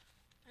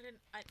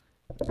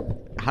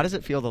 How does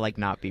it feel to like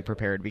not be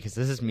prepared? Because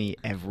this is me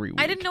every week.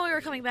 I didn't know we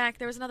were coming back.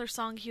 There was another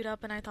song queued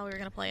up, and I thought we were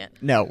gonna play it.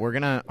 No, we're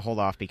gonna hold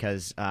off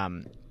because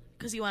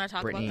Because you want to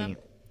talk Brittany. about them.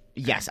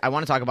 Yes, I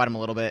want to talk about them a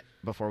little bit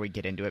before we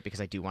get into it because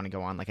I do want to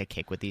go on like a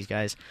kick with these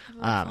guys. I'm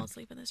gonna fall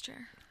asleep in this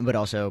chair. But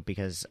also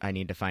because I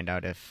need to find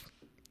out if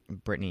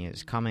Brittany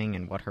is coming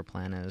and what her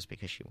plan is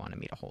because she wanted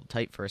me to hold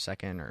tight for a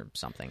second or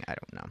something. I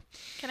don't know.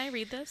 Can I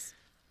read this?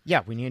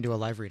 Yeah, we need to do a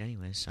live read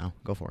anyways, so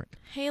go for it.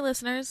 Hey,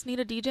 listeners, need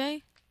a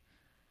DJ?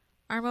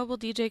 Our mobile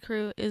DJ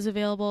crew is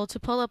available to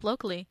pull up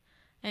locally.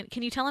 And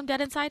can you tell I'm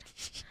dead inside?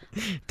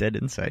 Dead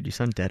inside. You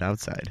sound dead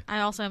outside.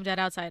 I also am dead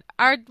outside.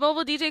 Our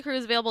mobile DJ crew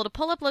is available to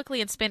pull up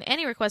locally and spin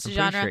any requested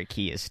I'm pretty genre sure a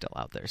key is still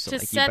out there, so to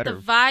like, set you the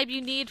better... vibe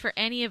you need for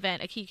any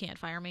event. A key can't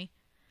fire me.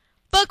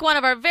 Book one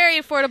of our very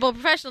affordable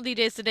professional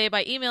DJs today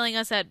by emailing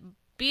us at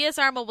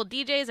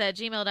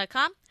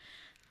bsrmobiledjs@gmail.com.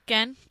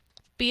 Again,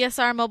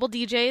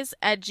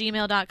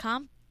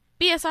 bsrmobiledjs@gmail.com.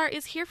 BSR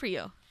is here for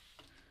you.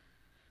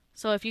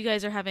 So if you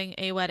guys are having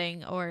a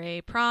wedding or a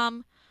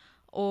prom,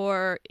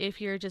 or if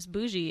you're just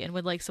bougie and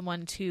would like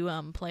someone to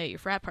play at your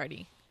frat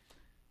party,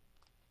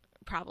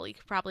 probably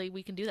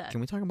we can do that. Can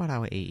we talk about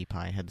how AE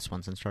Pie had the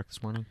Swenson's truck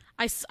this morning?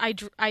 I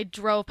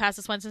drove past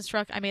the Swenson's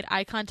truck. I made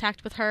eye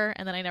contact with her,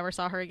 and then I never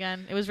saw her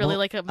again. It was really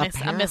like a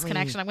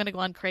misconnection. I'm going to go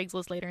on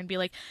Craigslist later and be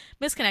like,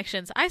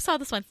 misconnections. I saw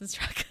the Swenson's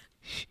truck.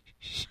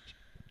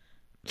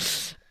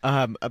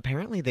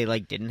 Apparently they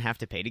like didn't have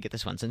to pay to get the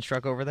Swenson's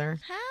truck over there.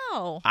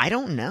 How? I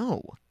don't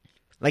know.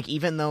 Like,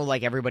 even though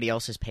like everybody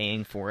else is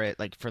paying for it,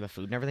 like for the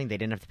food and everything, they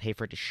didn't have to pay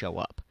for it to show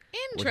up.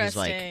 Interesting. Which is,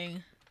 like,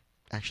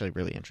 actually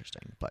really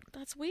interesting. But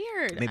that's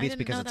weird. maybe it's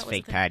because it's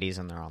fake patties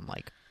and they're on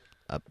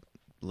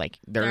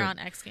they're on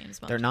X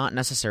Games mode. They're not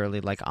necessarily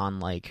like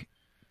on like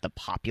the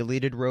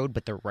populated road,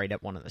 but they're right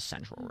at one of the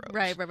central roads.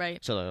 Right.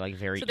 So they're like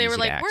very easy So they were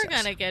like, to we're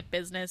access. gonna get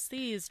business.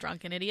 These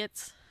drunken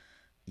idiots.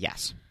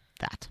 Yes,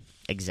 that.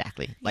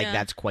 Exactly. Like, Yeah.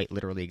 that's quite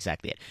literally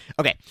exactly it.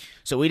 Okay,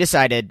 so I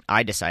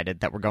decided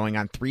that we're going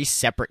on 3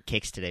 separate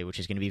kicks today, which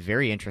is going to be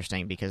very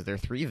interesting because they're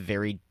 3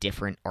 very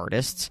different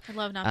artists. I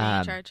love not being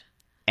in charge.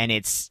 And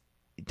it's,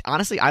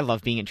 honestly, I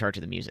love being in charge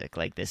of the music.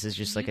 Like, this is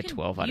just like a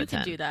 12 out of 10.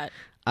 You can do that.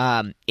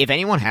 If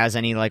anyone has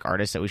any, like,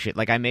 artists that we should,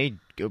 like, I may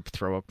go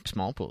throw a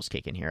small pools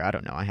kick in here. I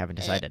don't know. I haven't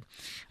decided.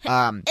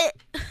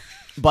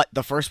 But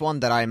the first one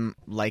that I'm,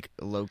 like,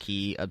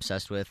 low-key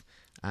obsessed with,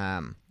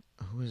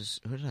 who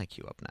did I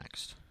queue up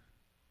next?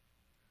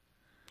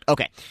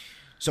 Okay,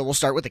 so we'll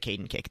start with the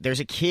Caden kick. There's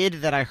a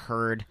kid that I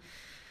heard.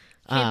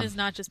 Caden is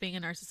not just being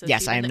a narcissist.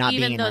 Yes, I am not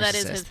being a narcissist. Even though that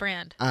is his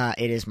brand.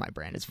 It is my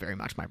brand. It's very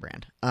much my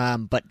brand.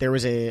 But there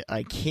was a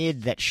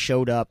kid that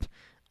showed up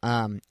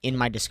in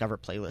my Discover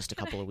playlist a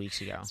couple of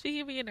weeks ago.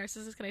 Speaking of being a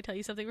narcissist, can I tell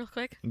you something real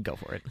quick? Go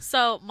for it.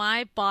 So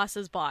my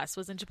boss's boss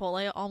was in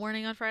Chipotle all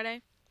morning on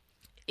Friday,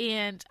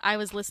 and I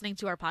was listening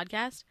to our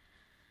podcast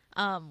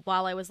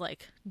while I was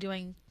like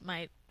doing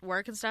my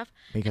work and stuff.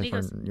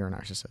 Because and you're a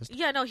narcissist.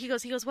 Yeah, no, he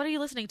goes, what are you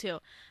listening to?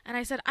 And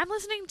I said, I'm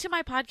listening to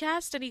my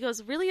podcast. And he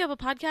goes, really, you have a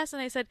podcast?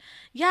 And I said,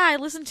 yeah, I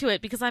listen to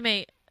it because I'm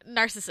a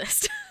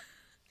narcissist.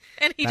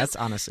 And That's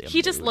honestly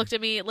he just looked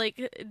at me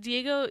like,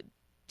 Diego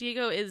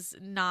is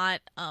not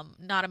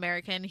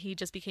American. He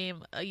just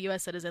became a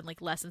U.S. citizen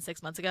like less than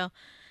 6 months ago.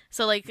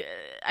 So like,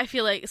 I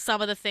feel like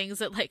some of the things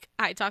that like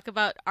I talk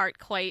about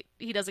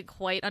he doesn't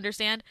quite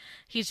understand.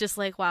 He's just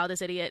like, wow,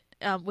 this idiot,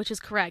 which is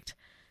correct.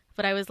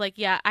 But I was like,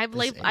 yeah, I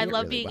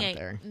love being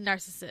a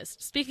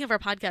narcissist. Speaking of our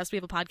podcast, we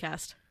have a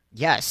podcast.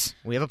 Yes,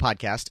 we have a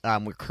podcast.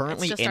 We're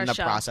currently in the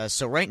process.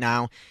 So right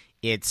now,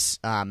 it's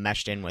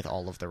meshed in with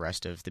all of the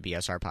rest of the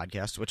BSR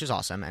podcast, which is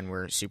awesme, and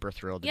we're super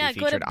thrilled to be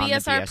featured on the BSR.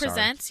 Yeah, go to BSR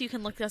Presents. You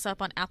can look us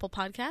up on Apple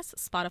Podcasts,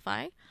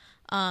 Spotify,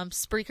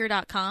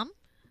 Spreaker.com.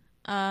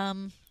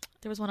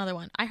 There was one other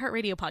one.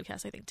 iHeartRadio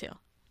podcast, I think, too.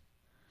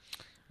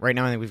 Right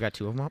now, I think we've got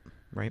 2 of them up,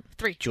 right?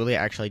 3. Julia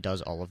actually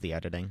does all of the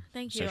editing.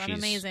 Thank you. So I'm she's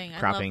amazing.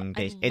 Cropping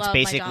I love it's my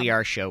basically job.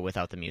 our show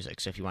without the music.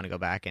 So if you want to go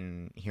back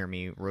and hear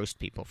me roast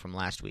people from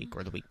last week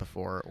or the week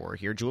before, or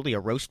hear Julia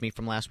roast me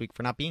from last week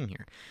for not being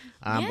here,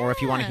 or if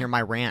you want to hear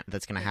my rant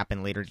that's going to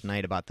happen later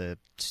tonight about the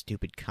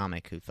stupid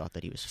comic who thought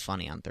that he was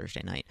funny on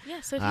Thursday night. Yeah,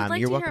 so if you'd like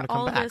you're to welcome hear to come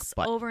all of back, this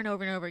but over and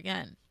over and over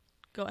again,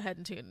 go ahead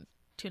and tune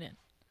in.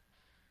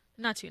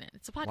 Not tune in.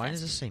 It's a podcast. Why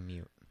does this say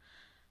mute?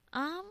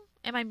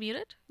 Am I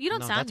muted? You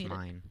don't sound that's muted.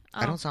 Mine. Oh.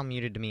 I don't sound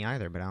muted to me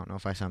either, but I don't know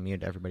if I sound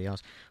muted to everybody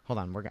else. Hold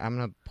on, I'm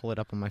gonna pull it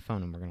up on my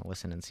phone and we're gonna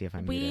listen and see if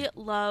I'm muted.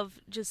 We love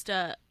just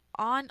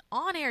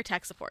on-air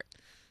tech support.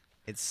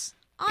 It's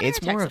On-air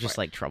tech more of support. just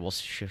like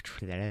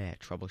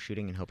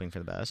troubleshooting and hoping for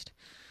the best.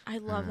 I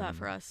love that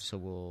for us. So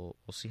we'll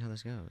see how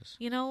this goes.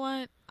 You know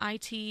what?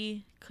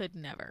 IT could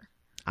never.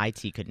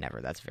 IT could never.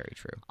 That's very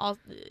true. That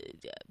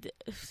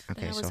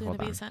was so going hold to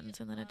be on. a sentence,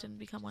 and then it didn't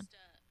become one.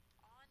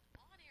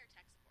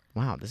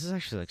 Wow, this is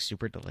actually like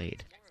super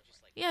delayed.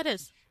 Yeah, it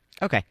is.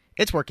 Okay,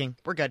 it's working.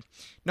 We're good.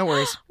 No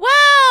worries.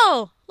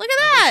 Wow! Look at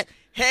that!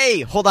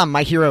 Hey, hold on.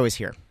 My hero is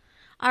here.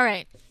 All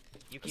right.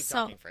 You keep So-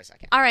 talking for a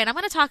second. All right, I'm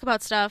going to talk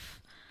about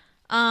stuff.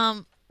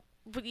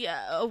 But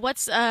yeah,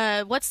 what's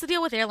the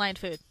deal with airline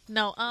food?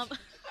 No,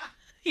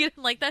 you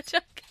didn't like that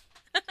joke?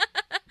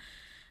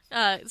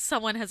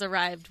 Someone has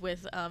arrived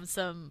with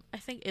some, I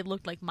think it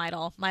looked like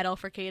Midol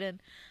for Caden.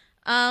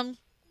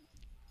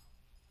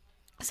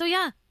 So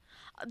yeah,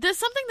 there's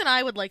something that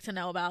I would like to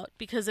know about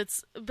because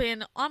it's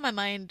been on my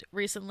mind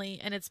recently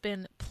and it's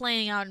been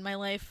playing out in my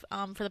life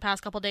for the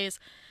past couple days.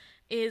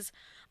 Is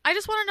I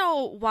just want to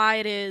know why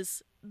it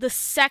is the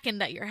second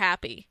that you're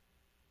happy,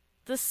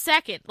 the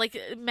second, like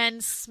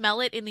men smell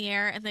it in the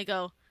air and they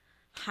go,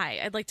 "Hi,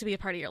 I'd like to be a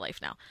part of your life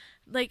now."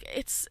 Like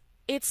it's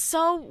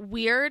so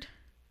weird,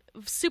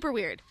 super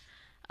weird.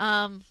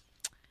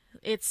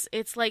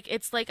 It's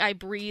like I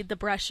breathed a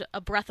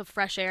breath of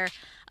fresh air,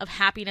 of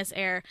happiness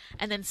air,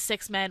 and then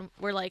 6 men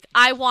were like,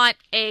 "I want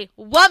a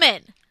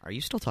woman." Are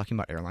you still talking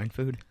about airline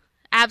food?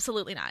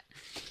 Absolutely not.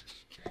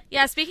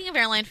 Yeah, speaking of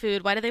airline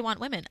food, why do they want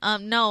women?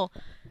 No.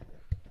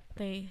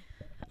 They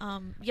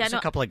There's a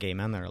couple of gay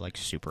men that are like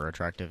super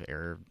attractive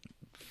air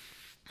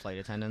flight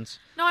attendants.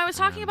 No, I was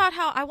talking about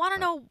how I want to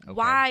know okay,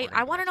 why. we're gonna I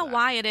get want to to know that.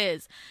 why it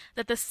is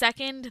that the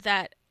second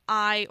that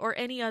I or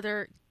any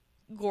other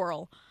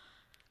girl,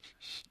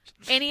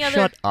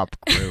 Shut up,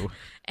 crew.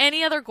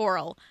 any other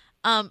girl,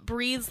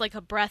 breathes like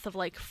a breath of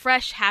like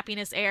fresh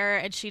happiness air,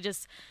 and she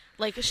just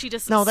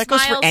No, that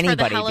goes smiles for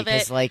anybody the hell of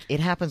because it. like it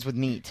happens with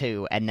me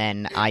too, and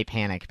then I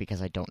panic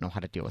because I don't know how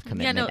to deal with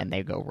commitment, no. and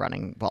they go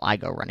running. Well, I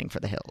go running for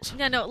the hills.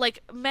 Yeah, no, like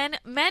men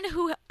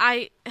who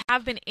I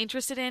have been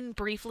interested in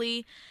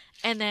briefly,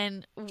 and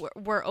then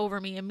were over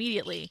me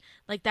immediately.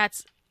 Like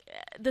that's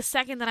the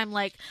second that I'm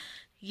like,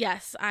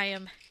 yes, I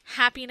am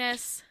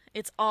happiness.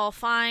 It's all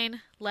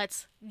fine.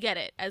 Let's get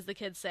it, as the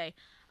kids say.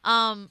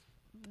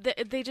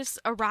 They just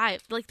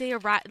arrive. Like they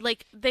arrive.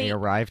 Like They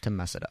arrive to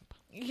mess it up.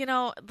 you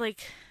know,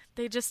 like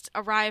they just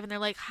arrive and they're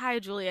like, "Hi,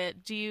 Julia.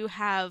 Do you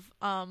have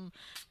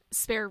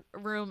spare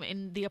room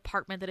in the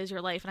apartment that is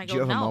your life?" And I Do go, you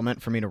have "No." a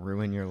moment for me to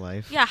ruin your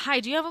life? Yeah. Hi.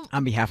 Do you have a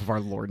On behalf of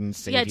our Lord and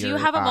Savior. Yeah, do you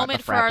have a moment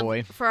the for frat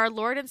boy? our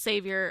Lord and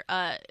Savior,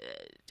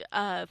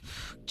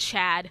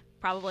 Chad,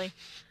 probably?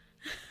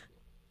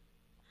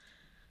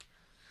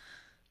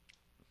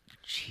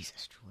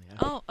 Jesus, Julia.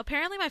 Oh,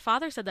 apparently my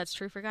father said that's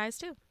true for guys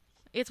too.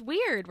 It's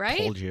weird, right?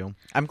 Told you.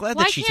 I'm glad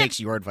Why that she can't- takes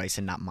your advice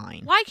and not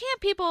mine. Why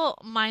can't people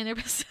mind their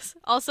business?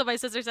 Also, my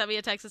sister sent me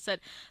a text that said,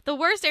 "The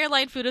worst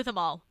airline food of them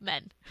all,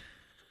 men."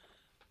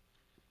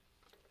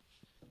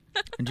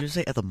 Did you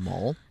say at the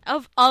mall?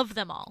 Of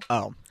them all.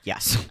 Oh,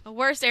 yes. The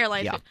worst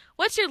airline Yeah. food.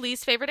 What's your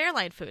least favorite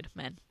airline food,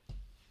 men?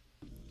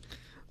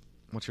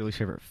 What's your least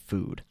favorite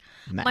food?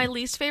 Men. My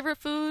least favorite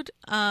food,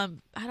 I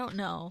don't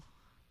know.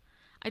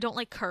 I don't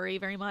like curry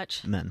very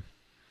much. Men.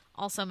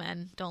 Also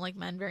men. Don't like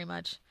men very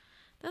much.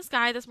 This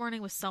guy this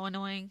morning was so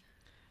annoying.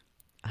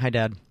 Hi,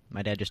 Dad.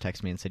 My dad just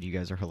texted me and said you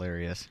guys are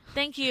hilarious.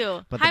 Thank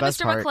you. But the Hi, best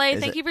Mr. part McClay. is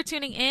Thank that- you for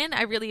tuning in.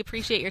 I really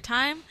appreciate your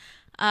time.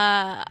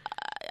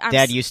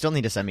 Dad, you still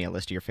need to send me a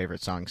list of your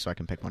favorite songs so I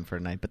can pick one for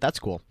tonight, but that's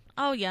cool.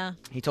 Oh, yeah.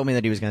 He told me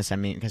that he was going to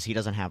send me, because he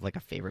doesn't have like a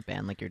favorite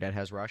band like your dad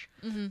has, Rush.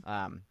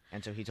 Mm-hmm.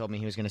 And so he told me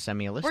he was going to send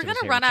me a list We're of his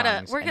gonna favorite run out of-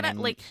 songs, we're and gonna,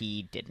 then like-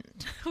 he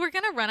didn't. We're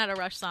going to run out of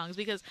Rush songs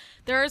because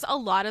there's a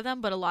lot of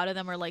them, but a lot of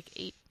them are like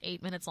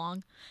 8 minutes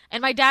long.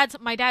 And my dad's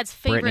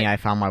favorite... Brittany, I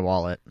found my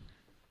wallet.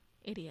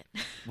 Idiot.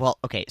 Well,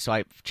 okay, so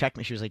I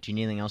checked. She was like, "Do you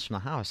need anything else from the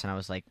house?" And I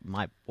was like,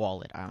 "My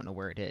wallet. I don't know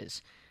where it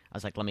is." I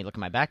was like, "Let me look in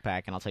my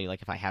backpack, and I'll tell you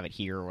like if I have it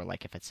here or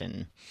like if it's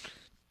in,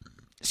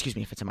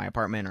 if it's in my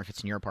apartment or if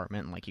it's in your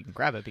apartment, and like you can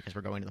grab it because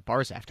we're going to the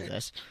bars after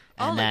this."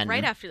 And Oh, then, like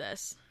right after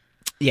this.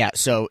 Yeah,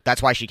 so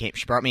that's why she came.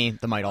 She brought me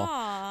the Midol,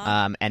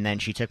 Aw. and then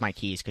she took my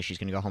keys because she's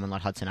going to go home and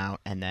let Hudson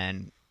out, and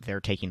then they're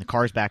taking the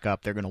cars back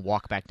up. They're going to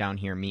walk back down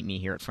here, meet me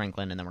here at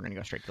Franklin, and then we're going to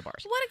go straight to the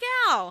bars. What a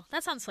gal.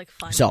 That sounds like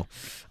fun. So,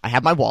 I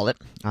have my wallet,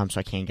 so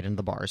I can get into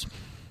the bars.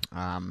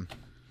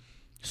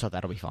 So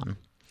that'll be fun.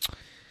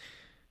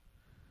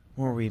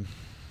 Where were we?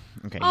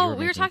 Okay. you we were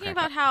making talking crack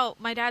about up. how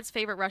my dad's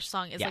favorite Rush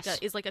song is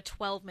Yes. like a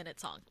 12-minute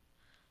song.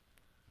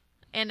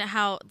 And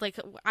how like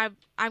I'm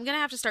gonna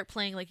have to start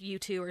playing like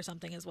U2 or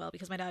something as well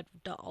because my dad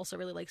also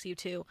really likes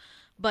U2,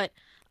 but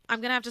I'm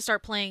gonna have to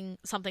start playing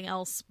something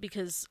else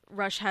because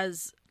Rush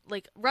has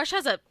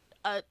a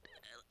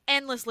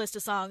endless list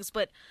of songs,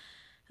 but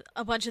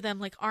a bunch of them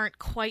like aren't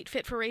quite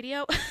fit for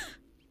radio.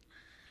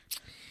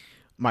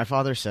 My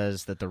father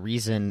says that the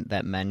reason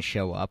that men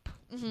show up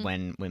Mm-hmm.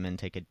 when women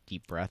take a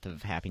deep breath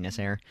of happiness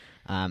air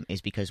is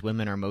because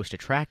women are most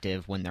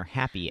attractive when they're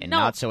happy and No.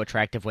 not so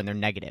attractive when they're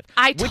negative.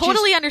 I Which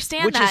totally is-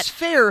 understand which that. is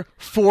fair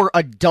for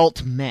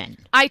adult men.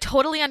 I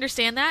totally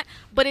understand that,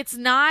 but it's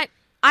not.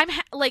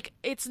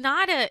 It's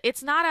not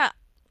a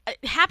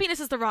happiness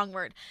is the wrong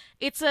word.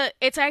 It's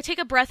I take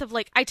a breath of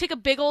like, I take a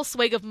big old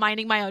swig of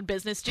minding my own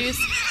business juice,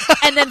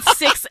 and then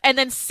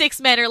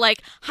six men are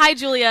like, "Hi,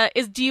 Julia,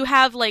 do you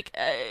have like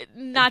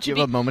not Do to you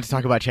be have a moment to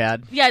talk about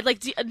Chad? yeah,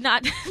 like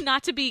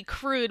not to be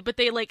crude, but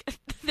they like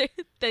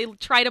they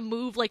try to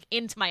move like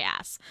into my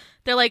ass.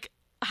 They're like,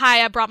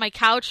 "Hi, I brought my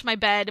couch, my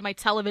bed, my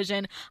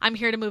television. I'm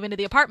here to move into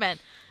the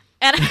apartment."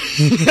 And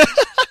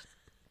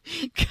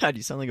God,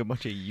 you sound like a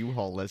bunch of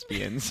U-Haul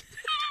lesbians.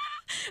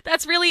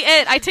 that's really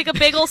it. I take a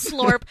big old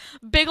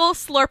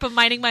slurp of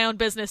minding my own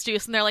business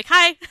juice, and they're like,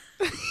 "Hi."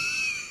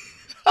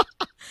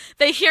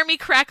 They hear me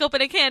crack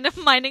open a can of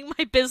minding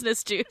my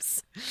business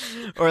juice.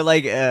 Or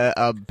like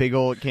a big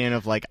old can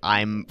of like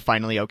I'm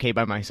finally okay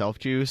by myself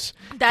juice.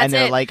 That's and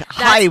they're it. like,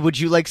 "Hi, would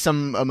you like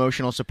some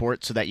emotional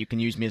support so that you can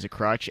use me as a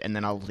crutch and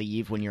then I'll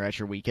leave when you're at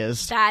your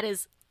weakest?" That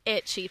is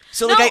it, Chief.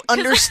 So No, like I 'cause-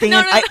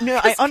 understand no,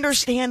 I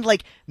understand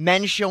like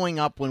men showing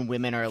up when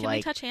women are Can we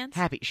like touch hands?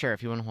 happy. Sure,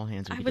 if you want to hold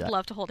hands, we I can would do that.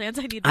 love to hold hands.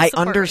 I need this I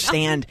support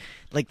understand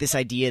like this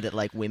idea that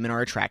like women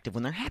are attractive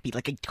when they're happy.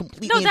 Like I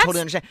completely No, and that's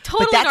totally understand.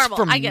 totally but that's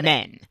normal. for I get it.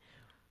 men.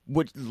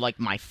 Would like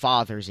my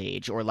father's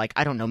age, or like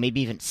I don't know,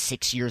 maybe even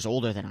 6 years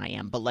older than I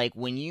am. But like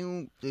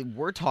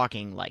we're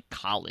talking like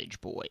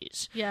college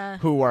boys, Yeah.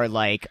 who are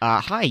like,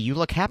 "Hi, you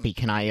look happy.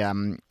 Can I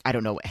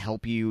don't know,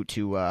 help you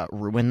to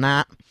ruin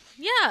that?"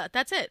 Yeah,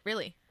 that's it,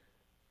 really.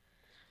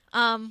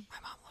 My mom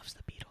loves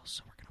the Beatles,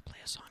 so we're gonna play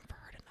a song for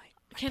her tonight.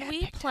 Can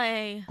we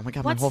play? Oh my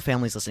god, my whole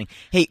family's listening.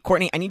 Hey,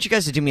 Courtney, I need you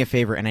guys to do me a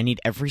favor, and I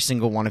need every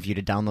single one of you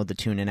to download the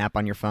TuneIn app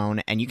on your phone,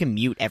 and you can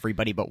mute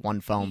everybody but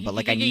one phone, but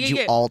like I need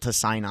you all to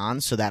sign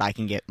on so that I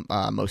can get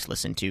most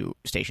listened to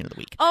station of the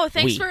week. Oh,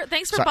 thanks for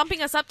Sorry.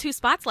 bumping us up 2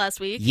 spots last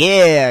week.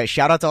 Yeah,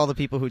 shout out to all the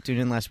people who tuned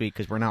in last week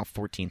because we're now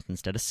 14th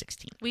instead of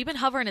 16th. We've been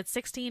hovering at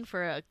 16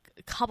 for a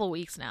couple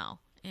weeks now,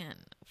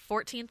 and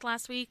 14th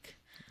last week.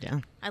 Yeah,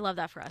 I love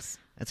that for us.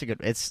 that's a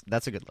good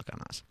look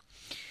on us.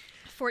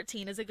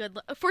 14 is a good.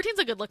 14's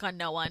a good look on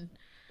no one,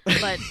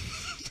 but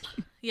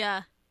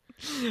yeah.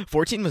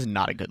 14 was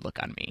not a good look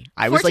on me.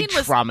 I was like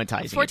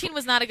traumatizing. 14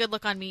 was not a good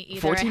look on me either.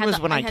 14 was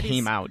when I had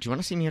came out. Do you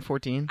want to see me at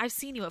 14? I've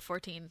seen you at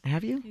 14.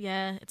 Have you?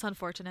 Yeah, it's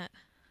unfortunate.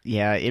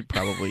 Yeah, it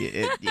probably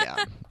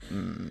yeah.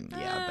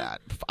 That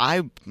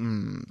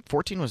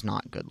 14 was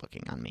not good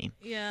looking on me.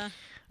 Yeah.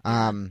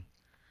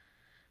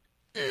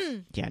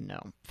 Yeah,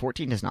 no.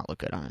 14 does not look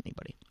good on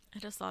anybody. I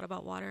just thought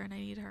about water and I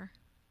need her.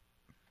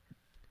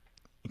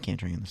 You can't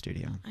drink in the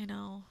studio. I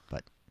know.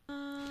 But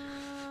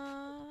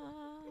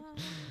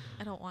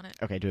I don't want it.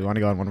 okay, do we want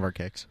to go on one of our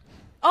kicks?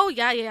 Oh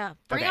yeah.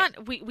 Bring Okay.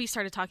 on. We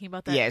started talking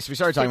about that. Yes, we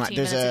started talking about 15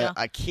 there's minutes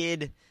ago. a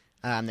kid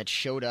that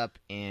showed up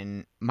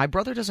in my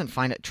brother doesn't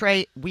find it.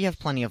 Trey, we have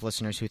plenty of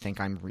listeners who think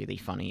I'm really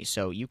funny,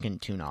 so you can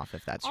tune off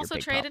if that's Also, your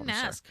big Trey problem. didn't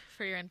sir. ask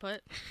for your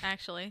input,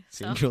 actually.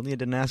 See, So Julia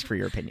didn't ask for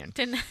your opinion.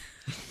 didn't.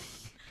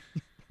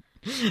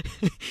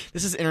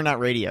 This is internet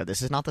radio.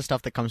 This is not the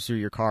stuff that comes through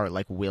your car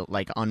like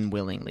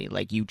unwillingly.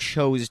 Like you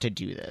chose to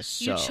do this.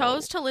 You so.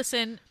 chose to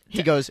listen.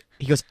 He goes.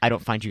 I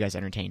don't find you guys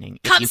entertaining.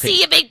 Come see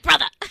your big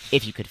brother.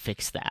 If you could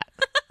fix that.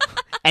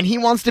 And he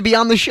wants to be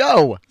on the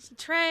show.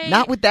 Trey.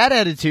 Not with that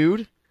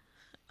attitude.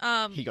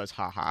 Um. He goes,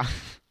 ha.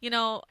 You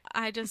know,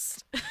 I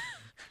just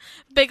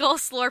big ol'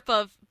 slurp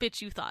of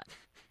bitch you thought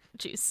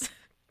juice.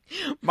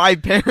 My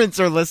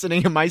parents are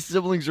listening and my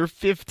siblings are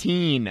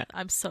 15.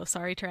 I'm so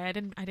sorry, Trey. I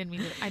didn't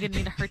mean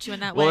to hurt you in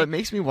that Well, way. it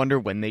makes me wonder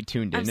when they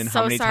tuned in I'm and so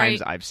how many sorry.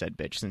 times I've said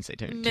bitch since they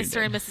tuned Mr.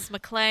 in. and Mrs.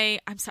 McClay,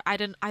 I'm sorry.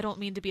 I don't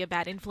mean to be a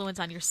bad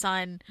influence on your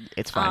son.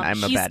 It's fine.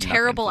 I'm a he's bad enough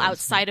terrible influence.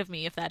 outside of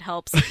me, if that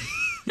helps.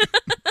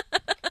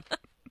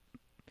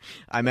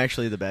 I'm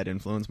actually the bad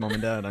influence, Mom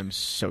and Dad. I'm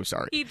so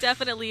sorry. He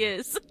definitely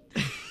is.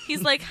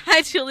 He's like,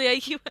 hi, Julia.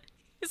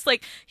 It's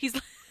like he's.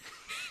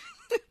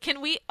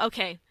 Can we?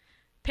 Okay,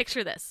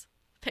 picture this.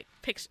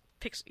 Picture.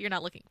 You're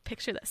not looking.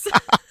 Picture this.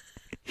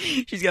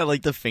 She's got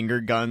like the finger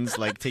guns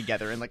like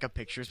together in like a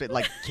picture space.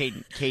 Like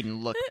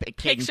Caden, look,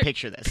 Caden,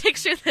 picture this.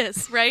 Picture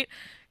this, right?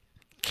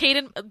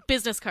 Caden,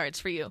 business cards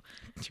for you.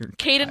 Dear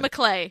Caden God.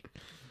 McClay,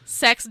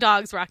 sex,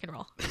 dogs, rock and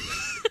roll.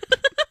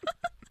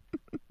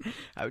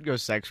 I would go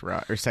sex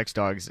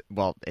dogs.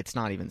 Well, it's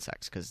not even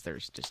sex because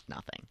there's just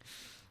nothing.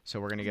 So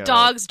we're gonna go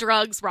Dogs,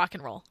 drugs, rock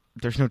and roll.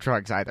 There's no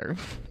drugs either.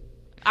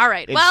 All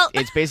right. It's,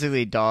 it's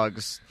basically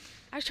dogs,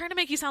 I was trying to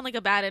make you sound like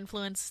a bad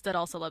influence that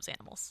also loves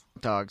animals.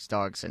 dogs,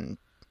 and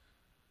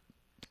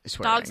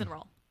swearing. Dogs and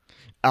roll.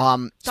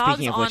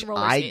 Speaking of on which,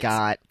 roller I skates.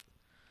 got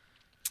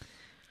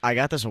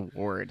this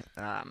award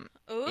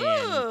Ooh.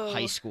 in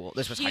high school.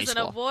 This was high He's an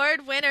school.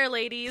 award winner,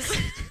 ladies.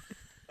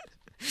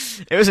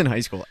 It was in high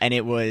school, and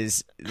it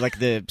was like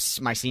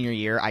my senior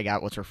year. I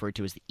got what's referred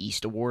to as the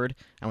East Award.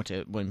 I went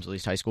to Williams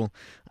East High School,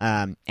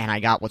 and I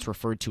got what's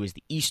referred to as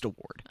the East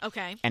Award,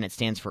 Okay. and it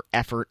stands for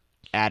effort,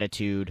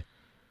 attitude,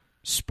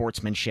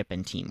 sportsmanship,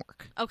 and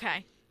teamwork.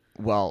 Okay.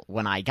 Well,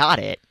 when I got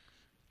it,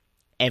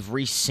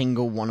 every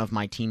single one of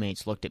my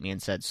teammates looked at me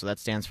and said, "So that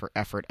stands for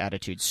effort,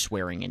 attitude,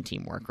 swearing, and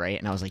teamwork, right?"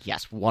 And I was like,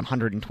 "Yes,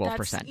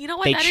 112%." You know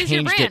what? They That is your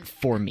changed brand. it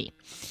for me.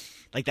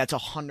 Like, that's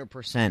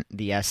 100%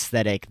 the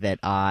aesthetic that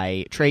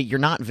Trey, you're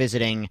not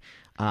visiting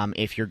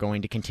if you're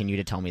going to continue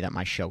to tell me that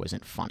my show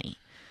isn't funny.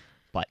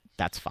 But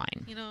that's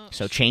fine.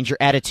 So sh- change your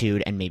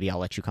attitude, and maybe I'll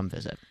let you come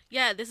visit.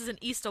 Yeah, this is an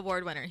East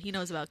Award winner. He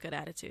knows about good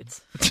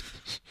attitudes.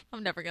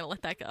 I'm never going to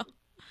let that go.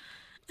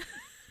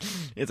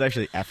 It's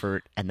actually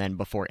effort, and then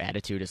before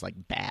attitude is like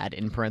bad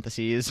in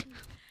parentheses.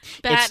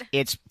 Bad.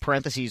 It's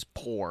parentheses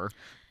poor.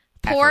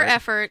 Poor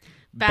effort.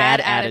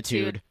 Bad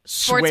attitude.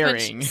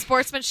 Swearing.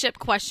 Sportsmanship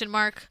question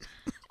mark.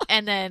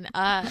 And then,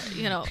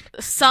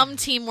 some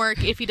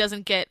teamwork if he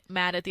doesn't get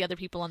mad at the other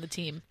people on the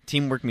team.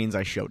 Teamwork means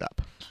I showed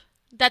up.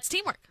 That's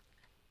teamwork.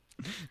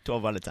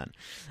 12 out of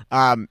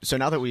 10. So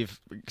now that we've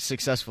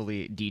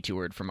successfully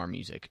detoured from our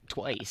music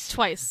twice.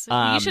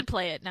 You should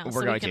play it now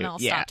so we can all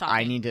stop talking.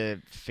 I need to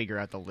figure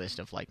out the list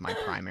of like my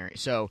primary.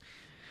 So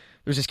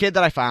there's this kid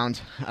that I found,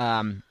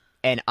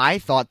 and I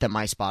thought that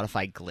my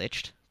Spotify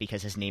glitched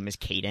because his name is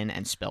Caden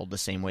and spelled the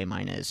same way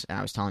mine is. And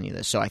I was telling you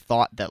this. So I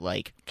thought that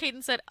like...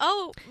 Caden said,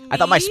 oh, me? I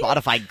thought my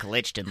Spotify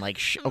glitched and like...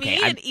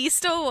 Me, an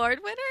East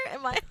Award winner?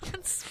 Am I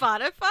on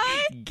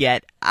Spotify?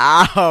 Get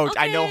out. Okay.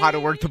 I know how to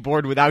work the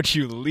board without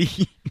you.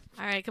 Leave.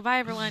 All right, goodbye,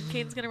 everyone.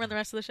 Caden's going to run the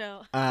rest of the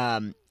show.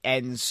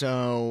 And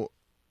so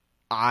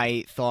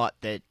I thought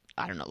that,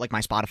 I don't know, like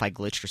my Spotify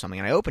glitched or something,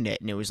 and I opened it,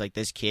 and it was like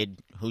this kid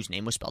whose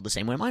name was spelled the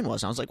same way mine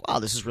was. And I was like, wow,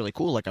 this is really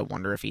cool. Like, I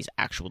wonder if he's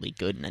actually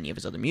good in any of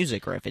his other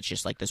music, or if it's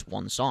just like this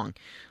one song.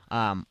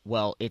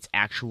 Well, it's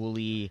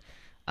actually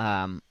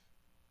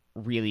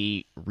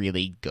really,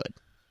 really good.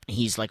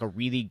 He's like a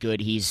really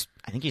good,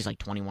 I think he's like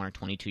 21 or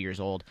 22 years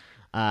old.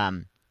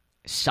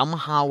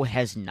 Somehow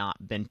has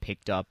not been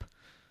picked up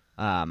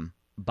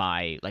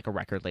by like a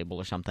record label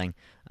or something.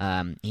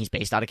 He's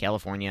based out of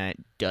California,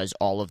 does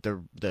all of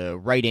the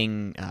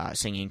writing,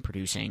 singing,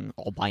 producing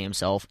all by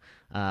himself,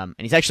 and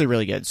he's actually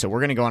really good. So we're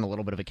going to go on a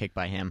little bit of a kick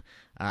by him,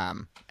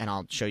 and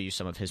I'll show you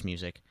some of his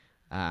music,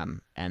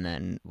 and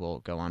then we'll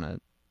go on a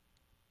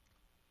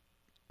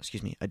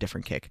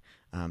different kick,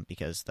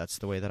 because that's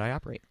the way that I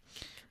operate.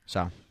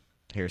 So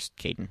here's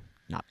Caden,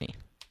 not me.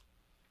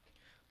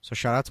 So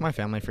shout out to my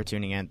family for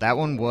tuning in. That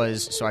one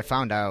was, so I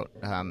found out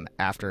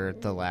after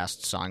the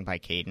last song by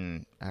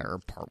Caden, or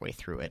partway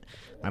through it,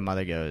 my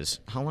mother goes,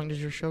 how long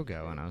does your show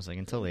go? And I was like,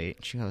 until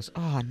 8. She goes,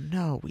 oh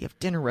no, we have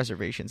dinner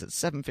reservations at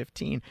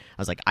 7:15. I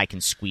was like, I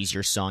can squeeze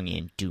your song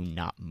in, do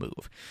not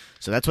move.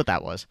 So that's what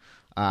that was.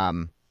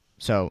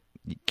 So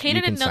Caden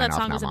didn't know that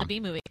song was in the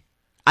B movie.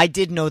 I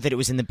did know that it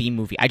was in the B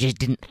movie. I just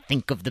didn't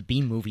think of the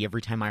B movie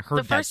every time I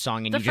heard that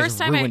song, and you just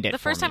ruined it. The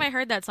first time I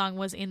heard that song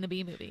was in the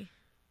B movie.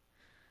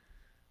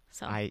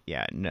 So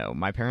No,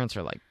 my parents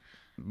are like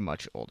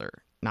much older.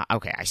 Not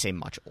okay. I say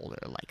much older,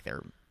 like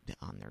they're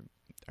on their.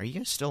 Are you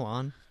guys still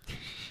on?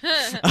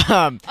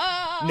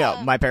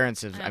 No, my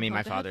parents have. I mean,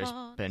 my father's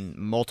been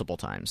multiple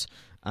times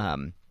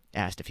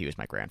asked if he was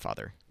my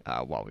grandfather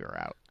while we were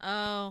out.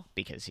 Oh,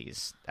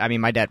 because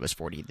my dad was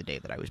 40 the day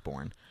that I was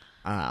born.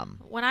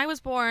 When I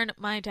was born,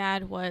 my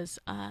dad was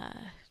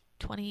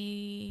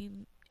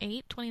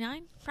 28,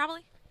 29,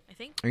 probably. I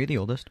think. Are you the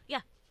oldest?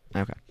 Yeah.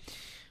 Okay.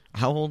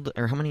 How old,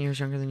 or how many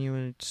years younger than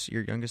you is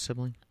your youngest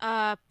sibling?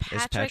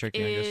 Patrick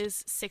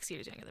is 6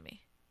 years younger than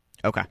me.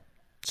 Okay.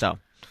 So,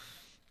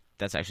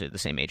 that's actually the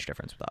same age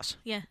difference with us.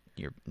 Yeah.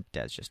 Your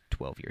dad's just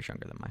 12 years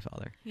younger than my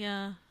father.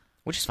 Yeah.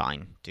 Which is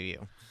fine, do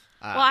you?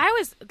 Well, I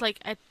was, like,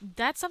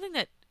 that's something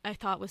that I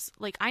thought was,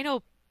 like, I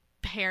know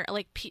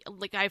I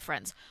have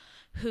friends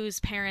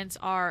whose parents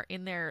are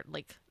in their,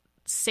 like,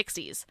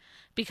 60s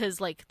because,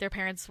 like, their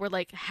parents were,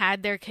 like,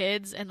 had their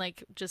kids and,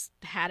 like, just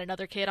had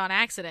another kid on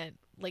accident.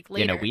 Like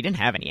later. We didn't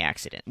have any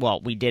accident. Well,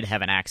 we did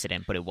have an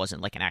accident, but it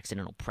wasn't like an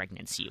accidental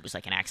pregnancy. It was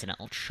like an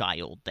accidental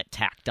child that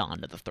tacked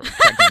on to the third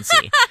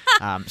pregnancy.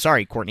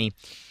 Sorry, Courtney.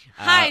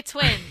 Hi,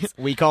 twins.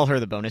 We call her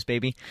the bonus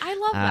baby. I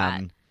love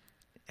that.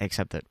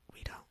 Except that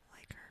we don't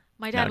like her.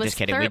 My dad was just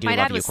kidding. We do my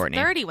love dad was you, Courtney.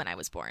 30 when I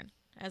was born,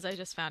 as I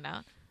just found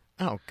out.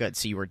 Oh, good.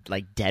 So you were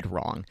like dead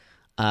wrong.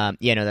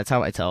 That's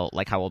how I tell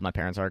like how old my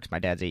parents are, because my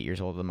dad's 8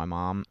 years older than my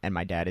mom, and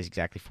my dad is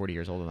exactly 40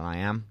 years older than I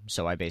am.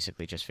 So I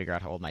basically just figure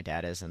out how old my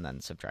dad is and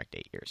then subtract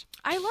 8 years.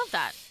 I love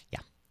that.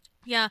 Yeah.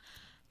 Yeah,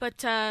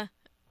 but I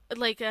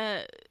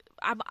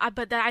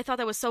thought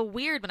that was so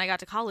weird when I got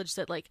to college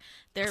that like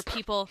there are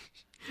people.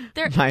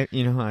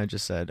 You know how I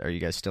just said, are you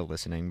guys still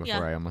listening?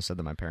 Before I almost said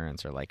that my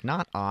parents are like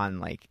not on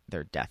like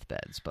their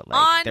deathbeds, but like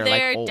on they're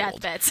their like old.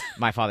 deathbeds.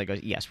 My father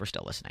goes, yes, we're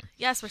still listening.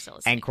 Yes, we're still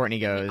listening. And Courtney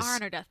goes, we are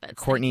on our deathbeds.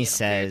 Courtney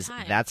says,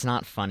 that's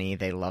not funny.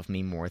 They love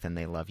me more than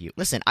they love you.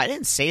 Listen, I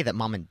didn't say that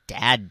mom and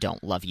dad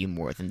don't love you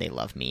more than they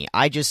love me.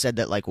 I just said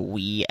that like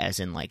we, as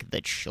in like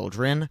the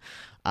children,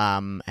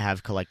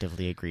 have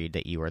collectively agreed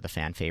that you are the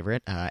fan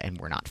favorite, and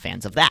we're not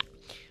fans of that.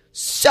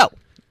 So,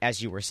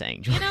 as you were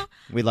saying,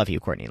 we love you,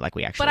 Courtney, like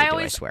we actually do,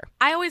 I swear.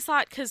 I always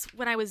thought, because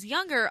when I was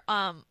younger,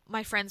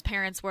 my friends'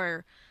 parents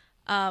were,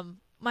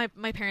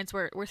 my parents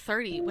were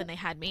 30 when they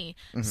had me.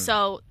 Mm-hmm.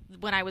 So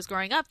when I was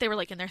growing up, they were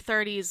like in their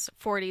 30s,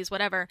 40s,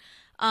 whatever.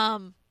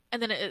 And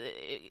then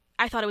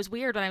I thought it was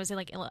weird when I was in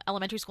like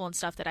elementary school and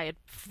stuff that I had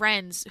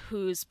friends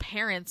whose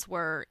parents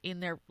were in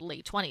their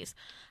late 20s.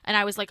 And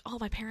I was like, oh,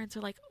 my parents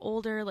are like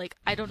older. Like,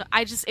 I don't know.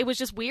 It was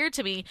just weird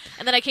to me.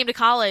 And then I came to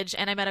college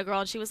and I met a girl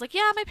and she was like,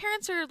 yeah, my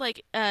parents are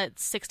like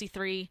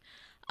 63.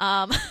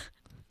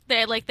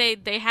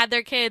 They had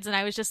their kids and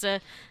I was just an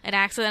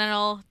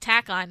accidental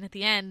tack on at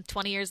the end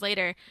 20 years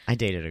later. I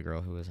dated a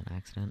girl who was an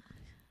accident.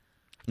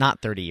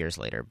 Not 30 years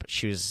later, but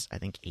she was, I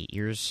think, 8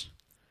 years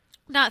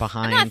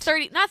behind.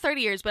 Not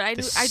 30 years, but I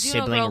do know a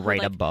sibling girl right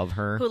who, like, above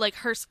her. who like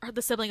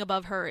the sibling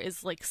above her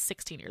is like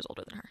 16 years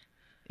older than her.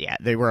 Yeah,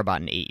 they were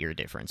about an 8-year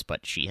difference,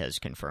 but she has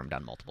confirmed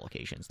on multiple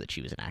occasions that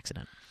she was an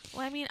accident.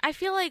 Well, I mean, I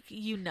feel like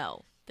you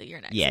know that you're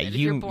an accident. Yeah, if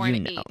you're born you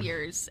know. 8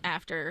 years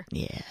after.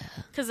 Yeah.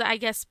 Because I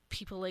guess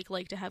people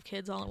like to have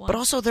kids all at once. But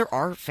also, there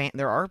are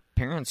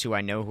parents who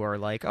I know who are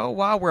like, oh,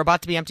 wow, we're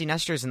about to be empty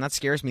nesters, and that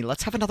scares me.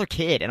 Let's have another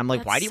kid. And I'm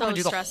like, That's why do you want so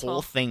to do stressful. the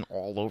whole thing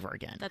all over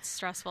again? That's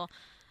stressful.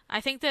 I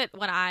think that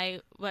when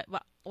I But I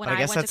went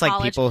guess to that's like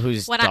college, people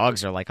whose when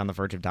dogs are like on the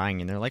verge of dying,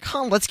 and they're like,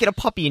 "Huh, let's get a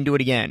puppy and do it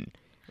again."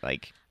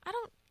 Like,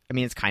 I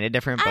mean, it's kind of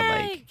different, but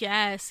I like,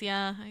 guess,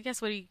 yeah. I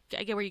guess I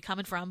get where you're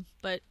coming from,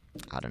 but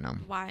I don't know.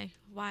 why?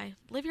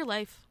 Live your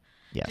life.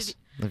 Yes,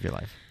 live your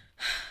life.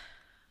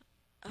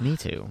 Me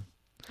too.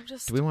 I'm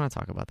just. Do we want to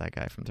talk about that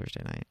guy from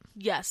Thursday night?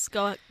 Yes,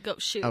 go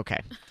shoot.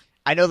 Okay.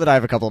 I know that I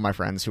have a couple of my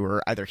friends who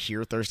were either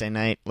here Thursday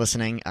night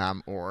listening,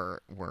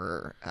 or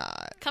were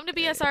Come to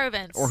BSR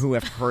events, or who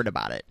have heard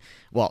about it.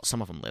 Well,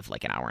 some of them live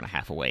like an hour and a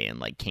half away and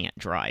like can't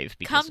drive.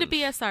 Come to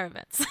BSR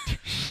events.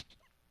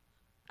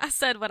 I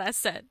said what I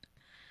said.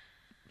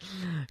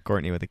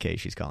 Courtney with a K,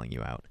 she's calling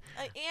you out.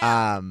 I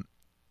am.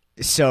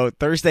 So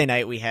Thursday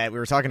night we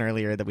were talking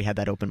earlier that we had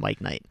that open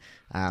mic night,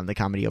 the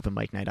comedy open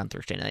mic night on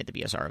Thursday night at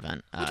the BSR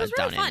event, Which was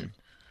really down fun.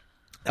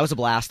 That was a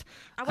blast.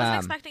 I wasn't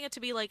expecting it to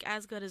be like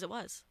as good as it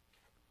was.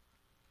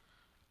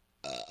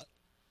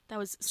 That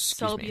was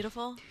so me.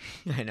 beautiful.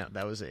 I know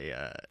that was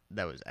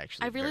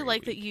actually. I really very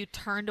like weak. that you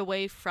turned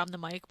away from the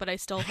mic, but I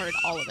still heard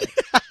all of it.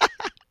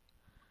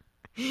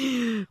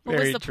 What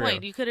Very was the true.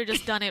 point? You could have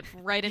just done it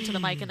right into the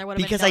mic, and there would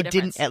have Because been no I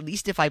difference. didn't. At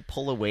least if I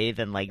pull away,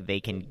 then like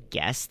they can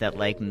guess that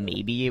like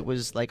maybe it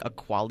was like a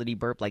quality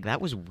burp. Like that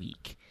was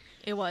weak.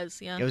 It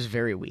was, yeah. It was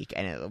very weak.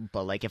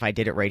 But like if I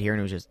did it right here and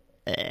it was just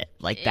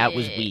like that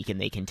was weak, and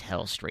they can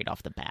tell straight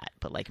off the bat.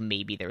 But like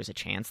maybe there was a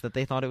chance that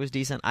they thought it was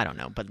decent. I don't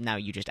know. But now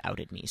you just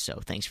outed me, so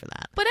thanks for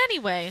that. But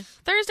anyway,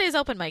 Thursday's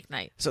open mic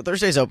night. So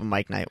Thursday's open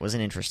mic night was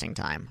an interesting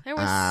time.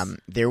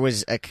 There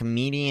was a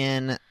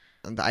comedian.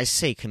 I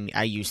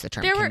use the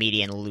term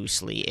comedian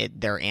loosely.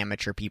 They're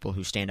amateur people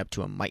who stand up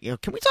to a mic.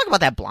 Can we talk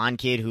about that blonde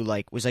kid who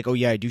like was like, "Oh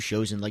yeah, I do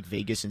shows in like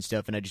Vegas and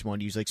stuff, and I just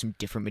wanted to use like some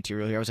different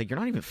material here." I was like, "You're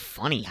not even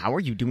funny. How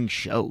are you doing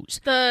shows?"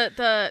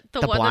 The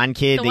blonde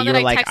kid the that one you were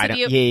I like, texted I don't.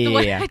 you, Yeah. the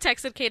one I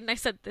texted Kate and I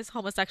said this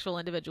homosexual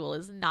individual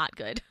is not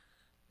good.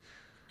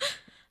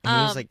 And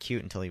he was like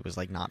cute until he was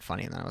like not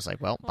funny, and then I was like,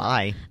 well,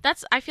 bye.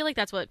 I feel like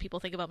that's what people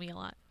think about me a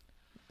lot.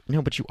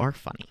 No, but you are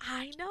funny.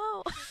 I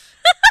know.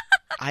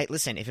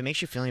 Listen, if it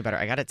makes you feel any better,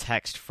 I got a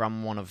text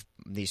from one of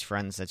these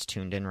friends that's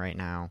tuned in right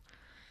now.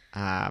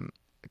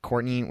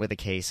 Courtney with a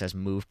K says,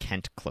 "Move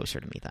Kent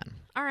closer to me." Then.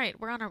 All right,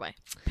 we're on our way,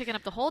 picking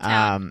up the whole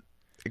town.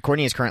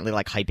 Courtney is currently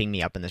like hyping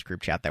me up in this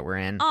group chat that we're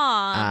in.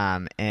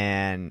 Aww.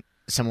 And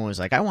someone was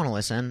like, "I want to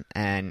listen,"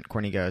 and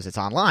Courtney goes, "It's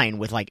online,"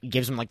 with like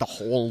gives him like the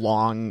whole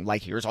long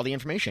like, "Here's all the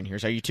information.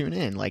 Here's how you tune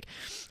in," like,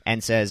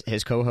 and says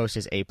his co-host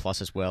is A+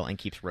 as well and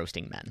keeps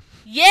roasting men.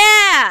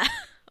 Yeah.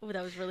 Oh,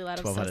 that was really loud.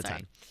 I'm 12 so out of sorry.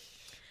 10.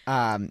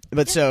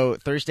 So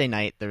Thursday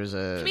night there was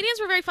a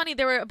Comedians were very funny.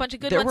 There were a bunch of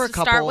good There ones were a to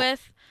couple- start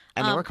with.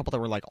 and there were a couple that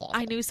were like awful.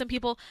 I knew some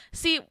people.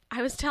 See,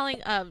 I was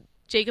telling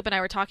Jacob and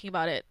I were talking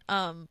about it.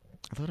 I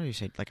thought you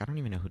said like I don't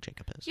even know who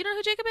Jacob is. You know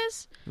who Jacob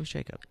is? Who's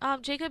Jacob?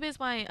 Jacob is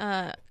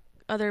my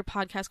other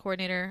podcast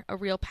coordinator, a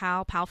real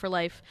pal for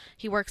life.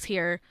 He works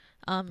here.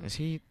 Is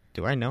he?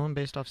 Do I know him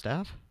based off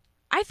staff?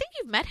 I think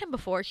you've met him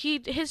before.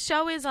 His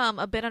show is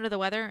a bit under the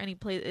weather, and he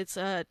plays. It's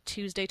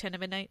Tuesday 10 to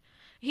midnight.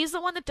 He's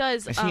the one that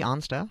does. Is he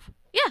on staff?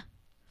 Yeah,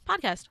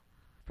 podcast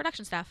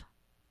production staff.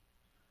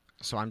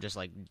 So I'm just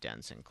like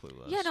dense and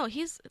clueless. Yeah, no,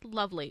 he's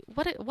lovely.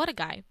 What a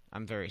guy.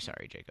 I'm very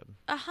sorry, Jacob.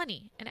 A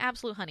honey, an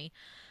absolute honey.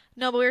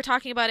 No, but we were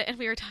talking about it, and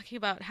we were talking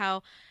about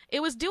how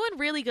it was doing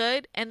really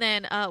good, and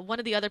then one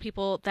of the other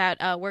people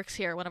that works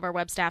here, one of our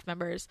web staff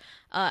members,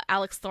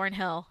 Alex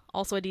Thornhill,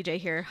 also a DJ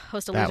here,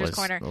 host of Losers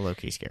Corner. That was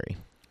low-key scary.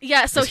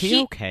 Yeah, so is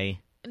he okay?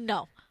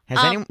 No.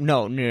 Has anyone?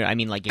 No. I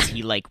mean, like, is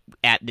he like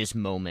at this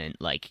moment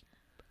like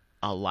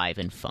alive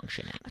and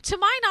functioning? To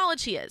my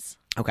knowledge, he is.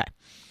 Okay.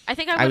 I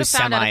think I would have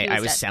found out if he was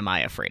I was dead. semi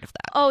afraid of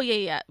that. Oh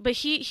yeah, but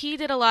he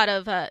did a lot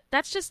of.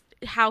 That's just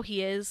how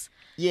he is.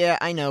 Yeah,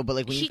 I know, but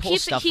like when you pull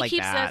stuff like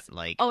that,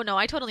 like oh no,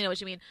 I totally know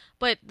what you mean.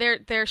 But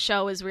their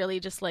show is really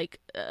just like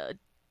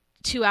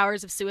 2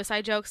 hours of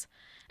suicide jokes,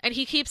 and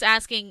he keeps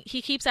asking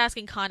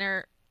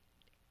Connor.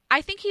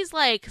 I think he's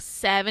like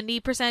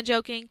 70%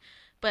 joking,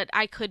 but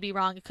I could be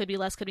wrong. It could be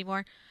less, could be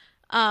more.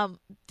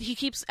 He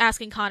keeps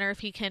asking Connor if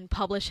he can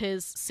publish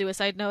his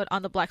suicide note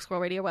on the Black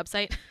Squirrel Radio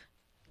website.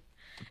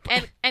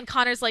 And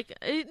Connor's like,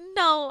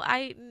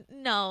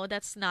 no,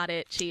 that's not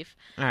it, Chief.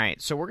 All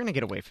right, so we're gonna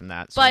get away from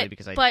that solely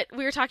because but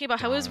we were talking about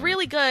how it was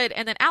really good,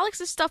 and then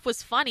Alex's stuff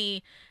was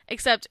funny,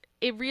 except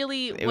it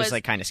was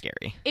like kind of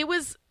scary.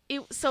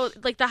 So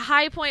like the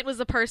high point was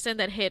the person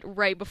that hit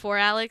right before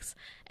Alex,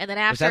 and then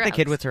after was that the Alex,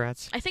 kid with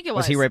Tourette's? I think it was.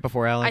 Was he right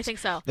before Alex? I think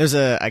so. There's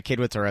a kid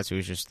with Tourette's who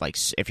was just like,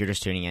 if you're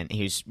just tuning in,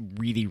 he was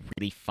really,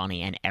 really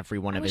funny, and every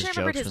one of his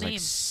jokes was like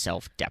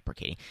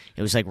self-deprecating.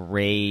 It was like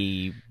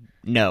Ray.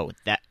 No,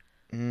 that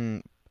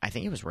I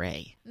think it was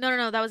Ray.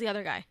 No, that was the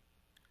other guy.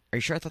 Are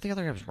you sure? I thought the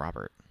other guy was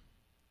Robert.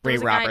 Ray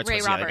Roberts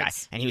was the other guy,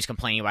 and he was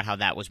complaining about how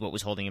that was what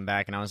was holding him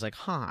back, and I was like,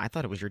 I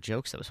thought it was your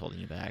jokes that was holding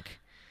you back.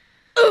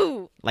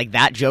 Ooh! Like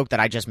that joke that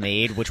I just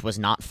made, which was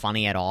not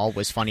funny at all,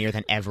 was funnier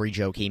than every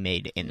joke he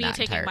made in that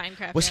entire.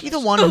 Minecraft was he the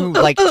one who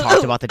like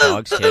talked about the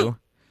dogs too?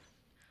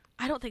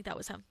 I don't think that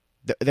was him.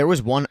 There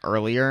was one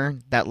earlier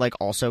that like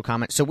also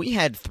commented. So we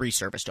had 3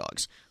 service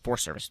dogs,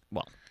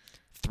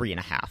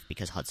 3.5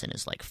 because Hudson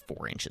is like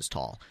 4 inches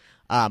tall.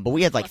 But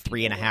we had like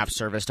 3.5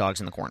 service dogs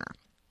in the corner.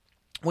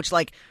 Which,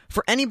 like,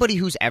 for anybody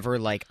who's ever,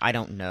 like, I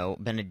don't know,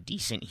 been a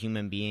decent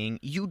human being,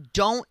 you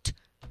don't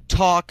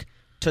talk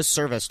to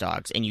service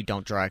dogs and you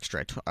don't draw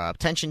extra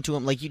attention to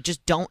them. Like, you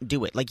just don't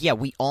do it. Like, yeah,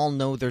 we all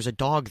know there's a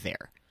dog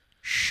there.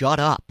 Shut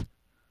up.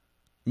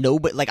 No,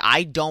 but, like,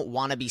 I don't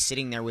want to be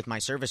sitting there with my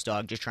service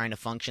dog just trying to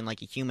function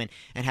like a human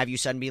and have you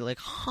suddenly be like,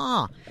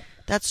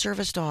 that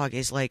service dog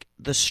is, like,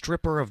 the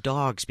stripper of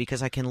dogs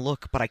because I can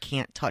look but I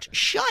can't touch.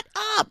 Shut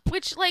up!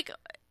 Which, like...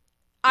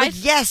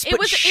 yes,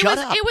 but shut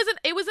up.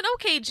 It was an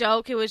okay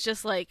joke. It was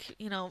just like,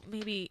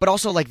 maybe. But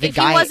also, like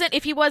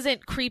if he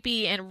wasn't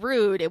creepy and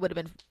rude, it would have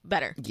been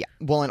better. Yeah.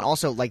 Well, and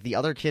also, like the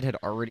other kid had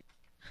already,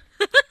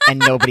 and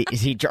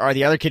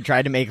the other kid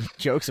tried to make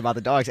jokes about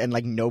the dogs, and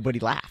like nobody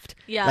laughed.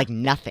 Yeah. Like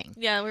nothing.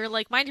 Yeah, we were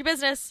like, mind your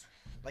business.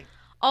 Like.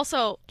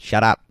 Also.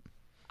 Shut up.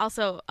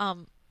 Also,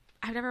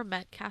 I've never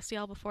met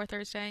Castiel before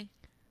Thursday.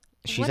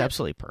 She's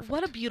absolutely perfect.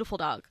 What a beautiful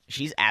dog.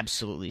 She's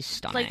absolutely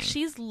stunning. Like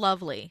she's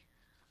lovely.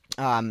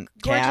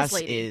 Cass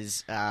lady.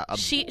 is a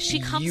she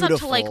comes up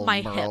to like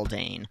my Merle hip.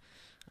 Dane,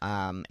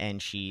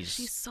 and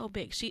she's so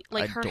big. She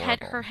like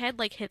adorable. her head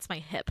like hits my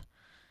hip.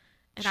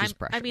 And she's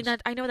precious. I mean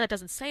I know that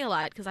doesn't say a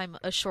lot because I'm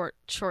a short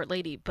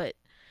lady, but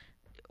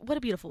what a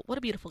beautiful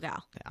able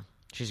gal. Yeah,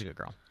 she's a good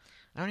girl.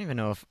 I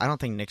don't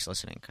think Nick's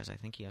listening because I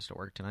think he has to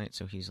work tonight,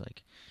 so he's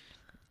like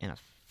in a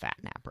fat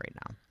nap right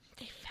now.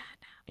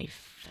 A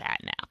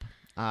fat nap.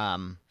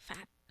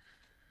 Fat.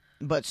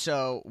 But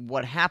so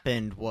what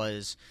happened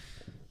was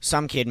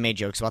some kid made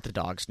jokes about the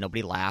dogs.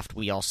 Nobody laughed.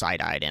 We all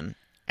side-eyed him.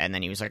 And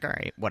then he was like, all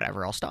right,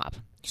 whatever, I'll stop.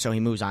 So he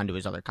moves on to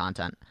his other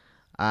content.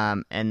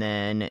 And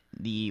then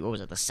the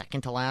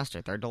second to last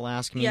or third to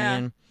last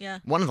comedian? Yeah.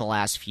 One of the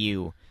last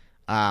few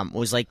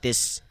was like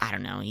this, I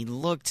don't know, he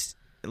looked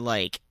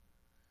like...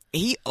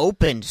 He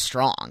opened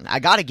strong. I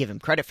got to give him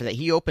credit for that.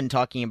 He opened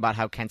talking about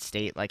how Kent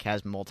State like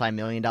has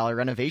multi-million-dollar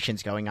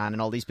renovations going on in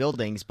all these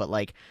buildings, but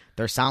like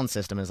their sound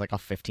system is like a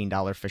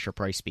 $15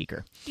 Fisher-Price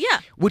speaker.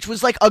 Yeah. Which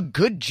was like a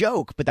good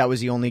joke, but that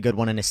was the only good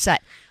one in his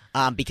set.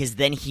 Because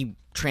then he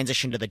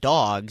transitioned to the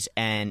dogs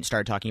and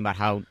started talking about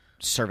how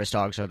service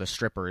dogs are the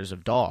strippers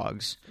of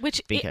dogs.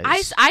 Which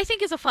I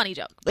think is a funny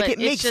joke. Like but it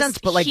makes sense,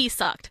 but like he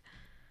sucked.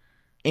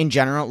 In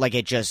general, like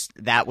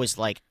that was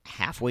like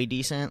halfway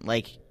decent.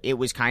 Like it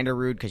was kind of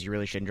rude because you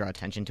really shouldn't draw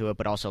attention to it,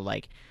 but also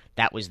like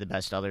that was the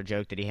best other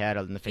joke that he had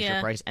other than the Fisher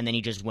Price. And then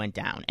he just went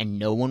down, and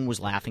no one was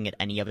laughing at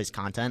any of his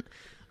content.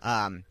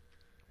 And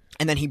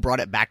then he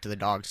brought it back to the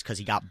dogs because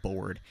he got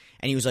bored,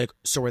 and he was like,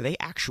 "So are they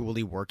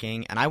actually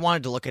working?" And I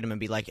wanted to look at him and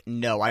be like,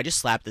 "No, I just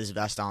slapped this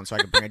vest on so I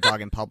could bring a dog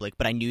in public."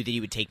 But I knew that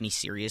he would take me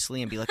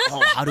seriously and be like,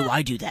 "Oh, how do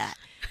I do that?"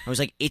 I was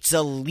like, "It's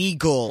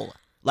illegal.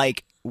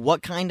 Like,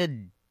 what kind of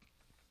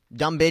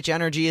dumb bitch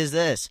energy is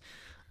this?"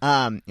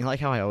 You like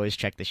how I always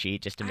check the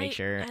sheet just to make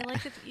sure. I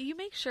like it. You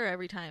make sure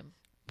every time.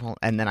 Well,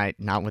 and then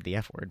not with the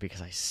F word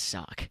because I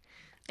suck.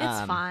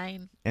 It's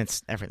fine.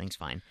 Everything's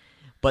fine.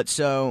 But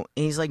so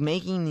he's like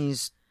making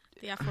these.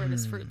 The F word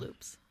is Fruit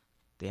Loops.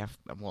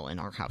 Well, in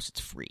our house it's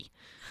free.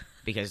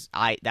 Because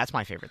that's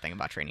my favorite thing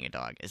about training a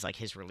dog is like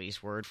his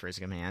release word for his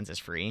commands is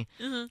free.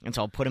 Mm-hmm. And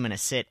so I'll put him in a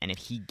sit, and if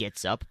he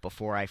gets up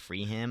before I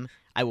free him,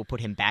 I will put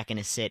him back in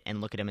a sit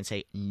and look at him and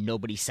say,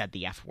 "Nobody said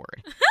the F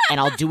word." And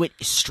I'll do it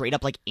straight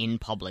up like in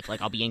public.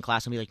 Like I'll be in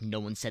class and be like, "No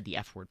one said the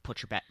F word.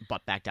 Put your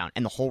butt back down."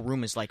 And the whole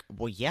room is like,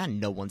 "Well, yeah,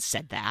 no one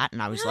said that."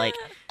 And I was like,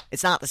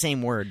 "It's not the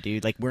same word,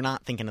 dude. Like we're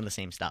not thinking of the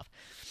same stuff."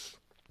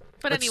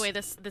 But anyway,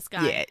 this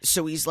guy. Yeah,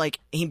 so he's like,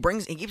 he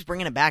keeps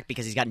bringing it back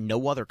because he's got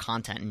no other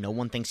content and no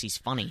one thinks he's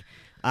funny.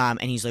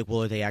 And he's like,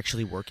 "Well, are they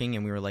actually working?"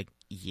 And we were like,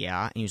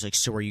 "Yeah." And he was like,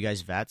 "So are you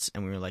guys vets?"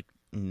 And we were like,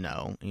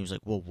 "No." And he was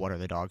like, "Well, what are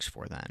the dogs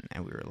for then?"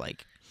 And we were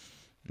like,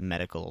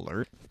 "Medical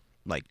alert."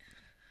 Like,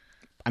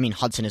 I mean,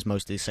 Hudson is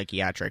mostly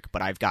psychiatric,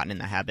 but I've gotten in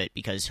the habit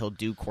because he'll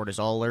do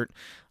cortisol alert,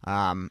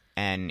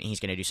 and he's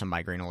going to do some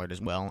migraine alert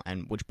as well,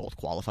 and which both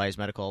qualify as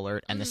medical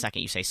alert. And the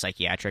second you say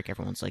psychiatric,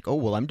 everyone's like, "Oh,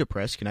 well, I'm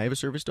depressed. Can I have a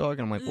service dog?"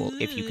 And I'm like, "Well,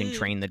 if you can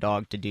train the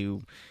dog to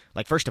do,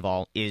 like, first of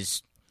all,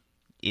 is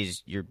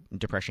is your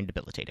depression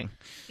debilitating.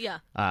 Yeah.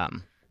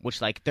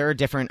 Which, like, there are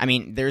different... I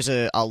mean, there's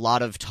a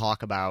lot of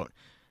talk about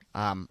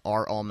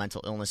are all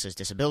mental illnesses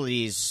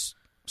disabilities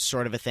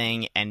sort of a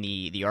thing, and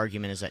the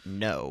argument is that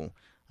no.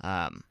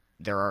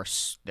 There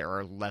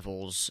are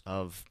levels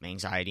of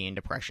anxiety and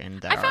depression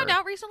that I found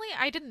out recently,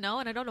 I didn't know,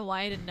 and I don't know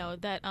why I didn't know,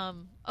 that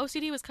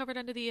OCD was covered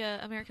under the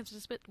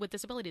Americans with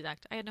Disabilities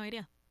Act. I had no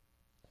idea.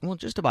 Well,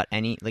 just about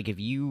any, like, if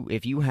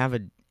you have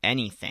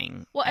any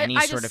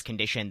sort of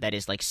condition that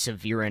is, like,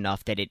 severe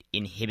enough that it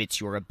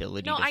inhibits your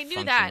ability to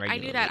function regularly. I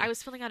knew that. I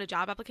was filling out a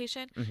job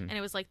application, and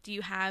it was like, do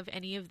you have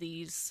any of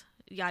these,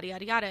 yada,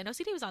 yada, yada, and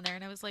OCD was on there,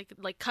 and I was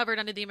like covered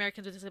under the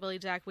Americans with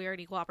Disabilities Act. We are an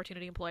equal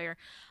opportunity employer.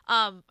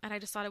 And I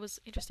just thought it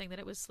was interesting that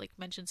it was, like,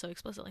 mentioned so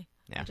explicitly.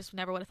 Yeah. I just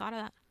never would have thought of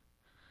that.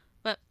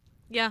 But,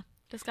 yeah,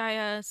 this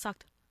guy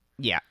sucked.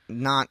 Yeah,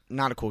 not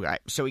a cool guy.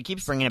 So he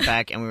keeps bringing it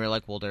back, and we were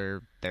like, well,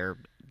 they're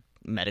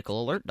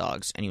medical alert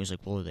dogs, and he was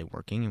like, well, are they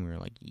working? And we were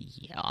like,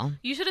 yeah.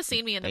 You should have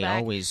seen me in the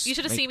back. You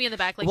should have seen me in the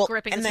back, like,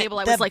 gripping the table.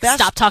 I was like,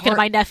 stop talking to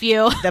my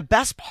nephew. The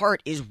best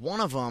part is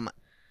one of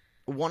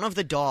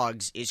the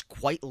dogs is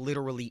quite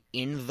literally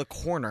in the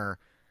corner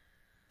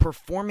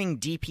performing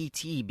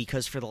DPT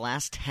because for the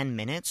last 10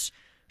 minutes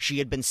she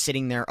had been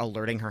sitting there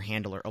alerting her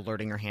handler, and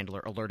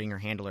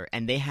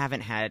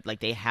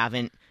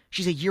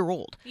she's a year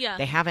old. Yeah.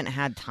 They haven't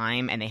had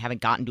time, and they haven't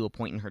gotten to a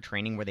point in her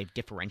training where they've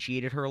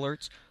differentiated her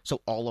alerts,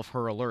 so all of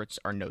her alerts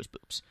are nose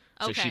boops.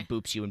 So she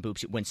boops you and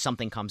boops you when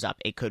something comes up.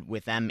 It could,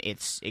 with them,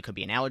 it could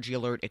be an allergy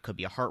alert, it could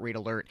be a heart rate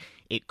alert,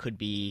 it could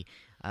be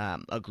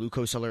a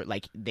glucose alert.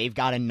 Like, they've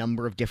got a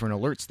number of different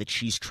alerts that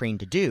she's trained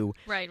to do.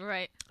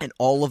 Right. And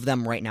all of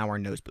them right now are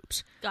nose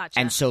boops. Gotcha.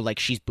 And so, like,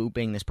 she's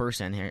booping this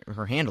person,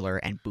 her handler,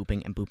 and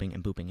booping and booping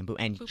and booping and booping.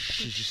 And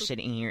she's just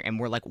sitting here, and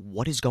we're like,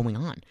 what is going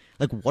on?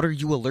 Like, what are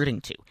you alerting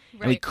to?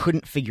 Right. And we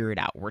couldn't figure it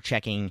out. We're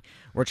checking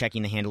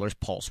the handler's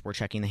pulse. We're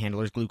checking the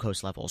handler's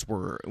glucose levels.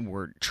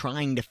 We're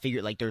trying to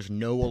figure, like, there's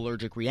no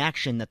allergic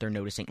reaction that they're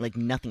noticing. Like,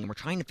 nothing. We're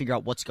trying to figure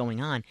out what's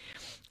going on.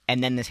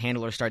 And then this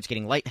handler starts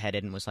getting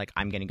lightheaded and was like,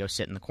 I'm going to go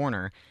sit in the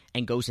corner,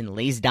 and goes and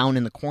lays down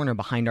in the corner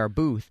behind our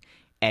booth.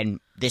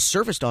 And this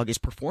service dog is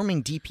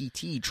performing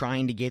DPT,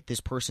 trying to get this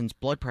person's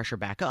blood pressure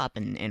back up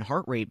and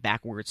heart rate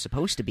back where it's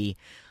supposed to be.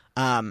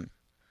 And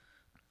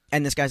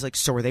this guy's like,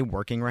 so are they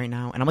working right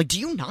now? And I'm like, do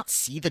you not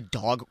see the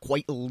dog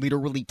quite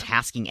literally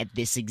tasking at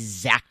this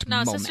exact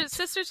moment? No,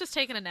 sister's just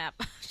taking a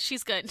nap.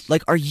 She's good.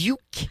 Like, are you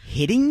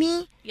kidding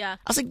me? Yeah.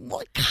 I was like,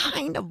 what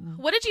kind of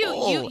What did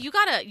you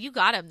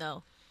got him,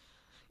 though.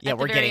 Yeah,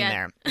 we're getting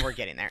there. We're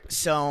getting there.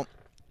 So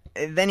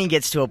then he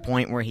gets to a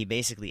point where he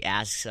basically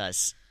asks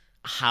us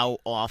how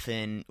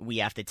often we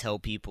have to tell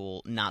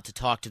people not to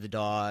talk to the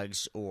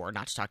dogs, or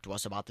not to talk to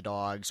us about the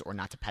dogs, or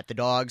not to pet the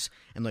dogs.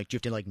 And, like, do you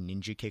have to, like,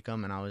 ninja kick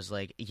them? And I was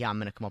like, yeah, I'm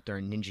going to come up there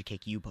and ninja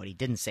kick you, but he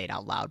didn't say it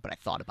out loud, but I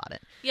thought about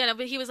it. Yeah, no,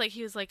 but he was like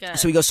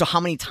So he goes, so how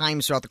many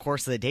times throughout the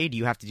course of the day do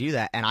you have to do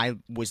that? And I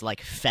was,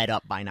 like, fed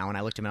up by now, and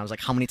I looked at him and I was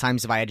like, how many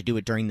times have I had to do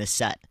it during this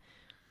set?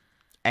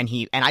 And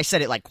I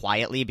said it, like,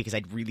 quietly because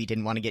I really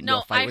didn't want to get into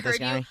a fight with this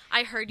guy.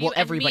 I heard you. Well,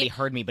 everybody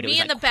heard me, but it was,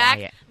 like,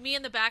 quiet. Me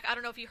in the back, I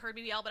don't know if you heard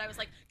me yell, but I was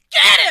like,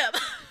 get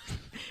him!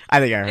 I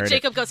think I heard and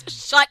Jacob goes,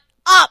 shut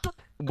up!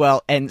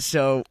 Well, and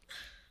so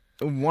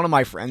one of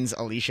my friends,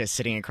 Alicia, is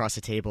sitting across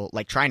the table,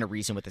 like, trying to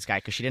reason with this guy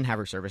because she didn't have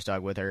her service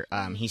dog with her.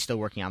 He's still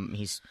working on...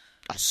 He's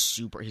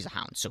a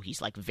hound, so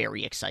he's, like,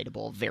 very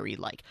excitable, very,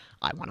 like,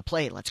 I want to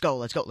play, let's go,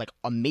 like,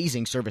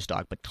 amazing service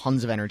dog, but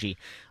tons of energy,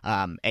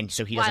 and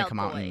so he doesn't come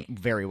out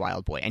very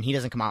wild boy, and he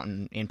doesn't come out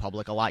in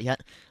public a lot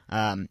yet.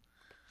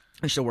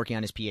 He's still working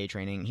on his PA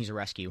training. He's a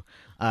rescue,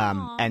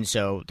 and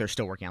so they're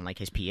still working on, like,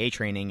 his PA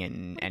training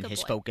and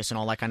his focus and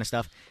all that kind of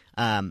stuff,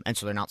 and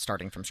so they're not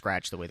starting from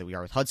scratch the way that we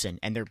are with Hudson,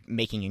 and they're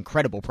making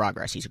incredible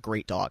progress. He's a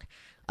great dog.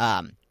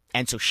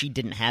 And so she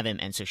didn't have him,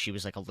 and so she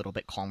was, like, a little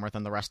bit calmer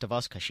than the rest of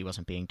us because she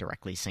wasn't being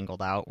directly singled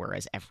out,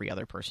 whereas every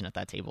other person at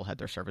that table had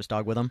their service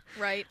dog with them.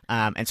 Right.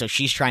 And so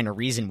she's trying to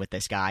reason with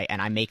this guy,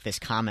 and I make this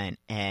comment,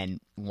 and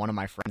one of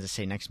my friends is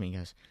sitting next to me and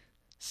goes,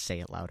 say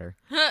it louder.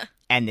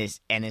 And this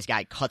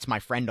guy cuts my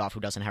friend off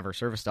who doesn't have her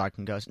service dog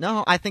and goes,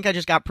 no, I think I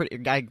just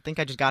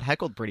got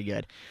heckled pretty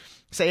good.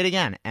 Say it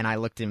again. And I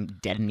looked him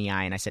dead in the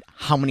eye, and I said,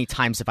 how many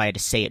times have I had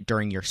to say it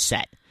during your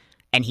set?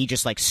 And he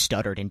just, like,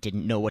 stuttered and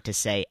didn't know what to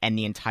say. And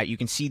you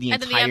can see the entire...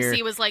 And then the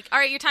MC was like, all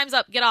right, your time's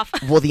up. Get off.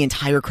 Well, the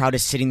entire crowd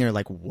is sitting there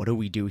like, what do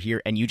we do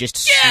here? And you just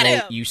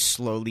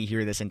slowly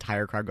hear this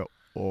entire crowd go,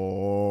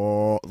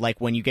 oh.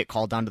 Like, when you get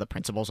called down to the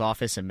principal's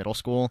office in middle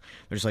school,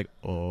 they're just like,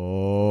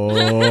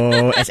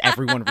 oh, as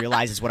everyone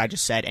realizes what I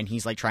just said. And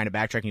he's, like, trying to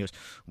backtrack, and he goes,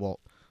 well,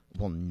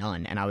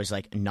 none. And I was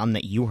like, none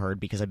that you heard,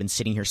 because I've been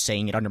sitting here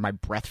saying it under my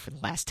breath for the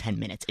last 10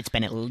 minutes. It's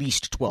been at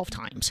least 12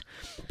 times.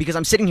 Because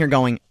I'm sitting here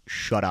going,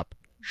 shut up.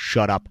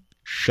 Shut up.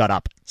 Shut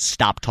up.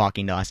 Stop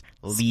talking to us.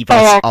 Leave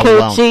us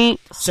alone.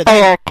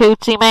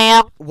 Coochie,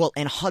 ma'am. Well,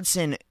 and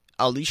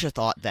Alicia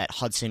thought that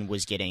Hudson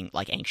was getting,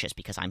 like, anxious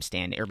because I'm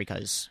standing, or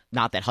because,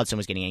 not that Hudson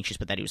was getting anxious,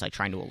 but that he was, like,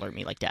 trying to alert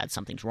me, like, Dad,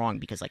 something's wrong,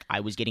 because, like, I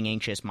was getting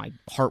anxious, my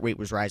heart rate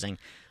was rising.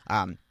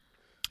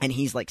 And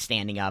he's like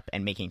standing up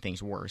and making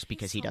things worse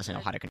because he so doesn't know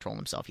good. how to control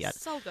himself yet.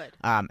 So good.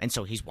 And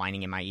so he's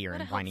whining in my ear What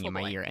a and whining in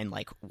my helpful boy. ear and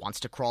like wants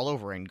to crawl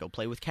over and go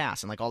play with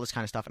Cass and like all this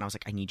kind of stuff. And I was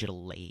like, I need you to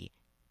lay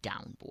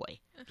down, boy.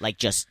 Like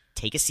just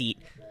take a seat,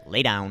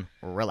 lay down,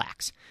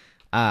 relax.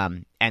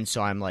 And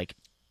so I'm like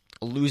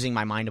losing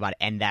my mind about it.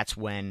 And that's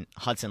when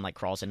Hudson like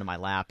crawls into my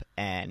lap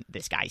and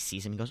this guy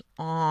sees him. He goes,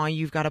 "Aw,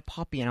 you've got a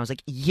puppy." And I was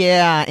like,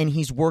 "Yeah, and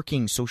he's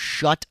working. So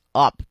shut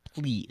up,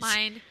 please."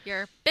 Mind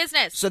your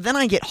business. So then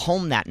I get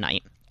home that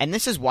night. And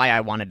this is why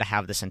I wanted to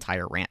have this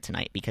entire rant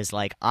tonight, because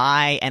like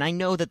I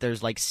know that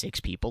there's like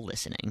 6 people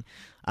listening,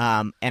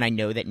 and I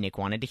know that Nick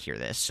wanted to hear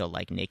this. So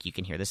like Nick, you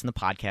can hear this in the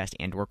podcast,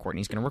 and or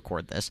Courtney's going to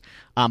record this.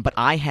 But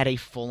I had a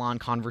full-on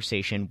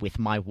conversation with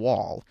my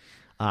wall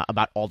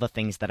about all the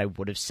things that I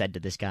would have said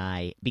to this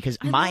guy because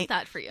I love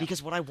that for you.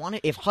 Because what I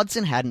wanted, if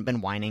Hudson hadn't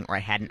been whining or I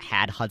hadn't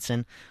had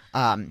Hudson,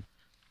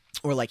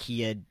 or like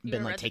he had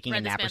been like taking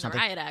a nap or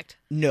something. Riot Act.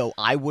 No,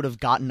 I would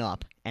have gotten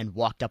up and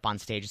walked up on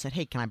stage and said,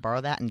 "Hey, can I borrow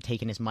that?" and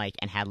taken his mic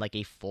and had like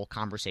a full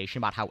conversation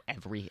about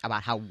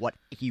how what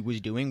he was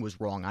doing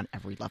was wrong on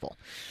every level.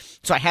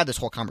 So I had this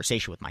whole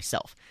conversation with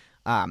myself,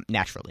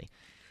 naturally.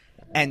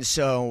 And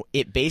so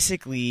it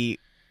basically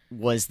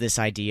was this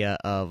idea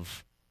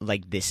of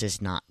like, this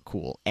is not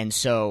cool. And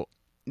so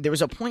there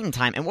was a point in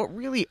time, and what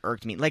really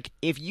irked me, like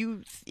if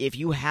you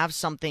have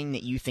something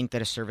that you think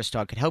that a service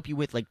dog could help you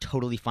with, like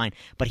totally fine.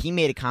 But he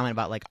made a comment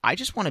about like, I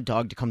just want a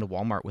dog to come to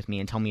Walmart with me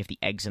and tell me if the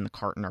eggs in the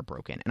carton are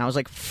broken. And I was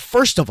like,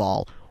 first of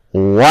all,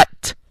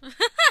 what?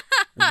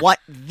 what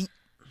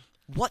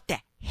the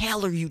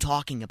hell are you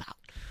talking about?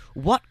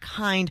 What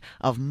kind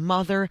of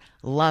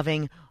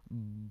mother-loving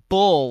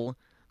bull?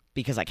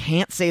 Because I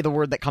can't say the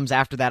word that comes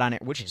after that on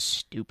it, which is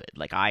stupid.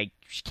 Like, I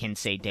can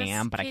say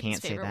damn, but I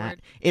can't say that.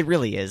 Word. It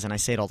really is, and I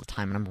say it all the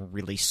time, and I'm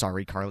really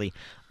sorry, Carly.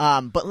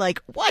 But,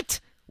 like, what?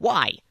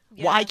 Why?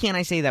 Yeah. Why can't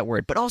I say that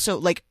word? But also,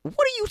 like, what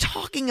are you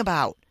talking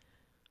about?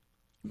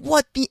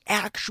 What the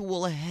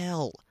actual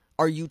hell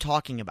are you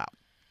talking about?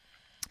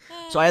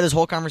 So I had this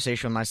whole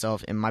conversation with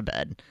myself in my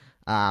bed,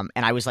 and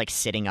I was, like,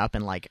 sitting up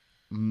and, like,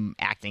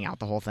 acting out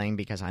the whole thing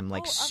because I'm,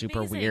 like,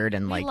 super amazing. weird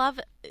and, like... We love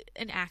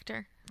an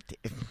actor.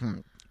 Did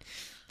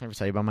I ever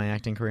tell you about my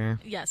acting career?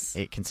 Yes.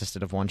 It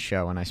consisted of one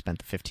show, and I spent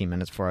the 15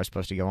 minutes before I was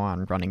supposed to go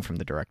on running from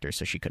the director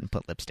so she couldn't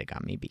put lipstick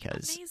on me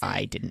because Amazing.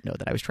 I didn't know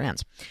that I was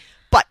trans.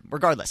 But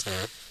regardless,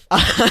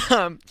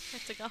 Have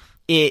to go.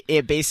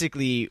 it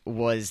basically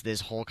was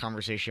this whole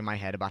conversation in my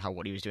head about how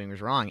what he was doing was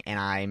wrong, and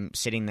I'm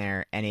sitting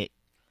there, and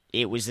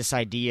it was this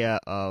idea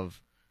of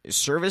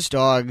service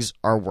dogs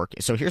are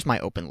working. So here's my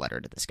open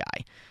letter to this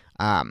guy,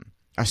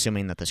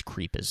 assuming that this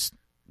creep is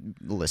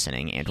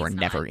listening and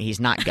he's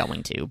not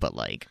going to, but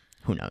like...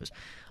 Who knows?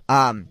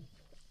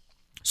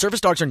 Service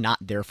dogs are not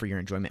there for your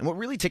enjoyment. And what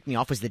really ticked me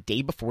off was the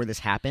day before this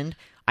happened,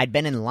 I'd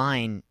been in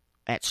line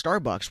at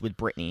Starbucks with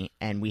Brittany,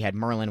 and we had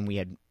Merlin, and we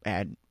had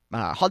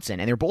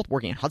Hudson, and they're both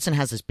working. And Hudson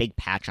has this big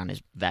patch on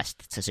his vest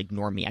that says,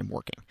 "Ignore me, I'm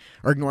working."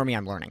 Or "Ignore me,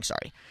 I'm learning,"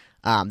 sorry.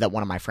 That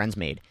one of my friends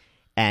made.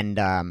 And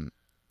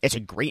it's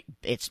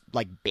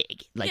like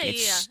big. Like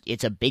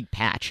it's a big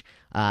patch.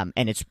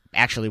 And it's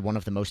actually one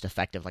of the most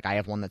effective. Like I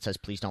have one that says,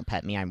 "Please don't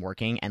pet me, I'm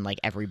working," and like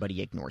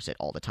everybody ignores it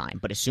all the time.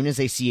 But as soon as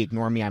they see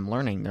 "Ignore me, I'm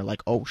learning," they're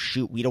like, "Oh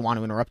shoot, we don't want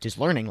to interrupt his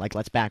learning. Like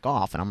let's back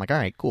off." And I'm like, "All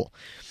right, cool."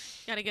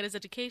 Gotta get his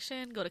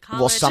education, go to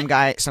college. Well, some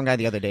guy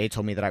the other day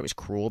told me that I was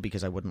cruel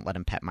because I wouldn't let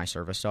him pet my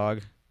service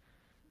dog.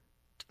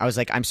 I was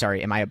like, "I'm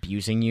sorry, am I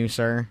abusing you,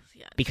 sir?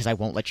 Yeah. Because I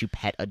won't let you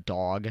pet a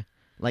dog?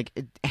 Like,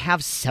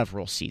 have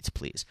several seats,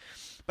 please."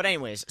 But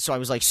anyways, so I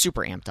was like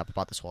super amped up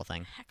about this whole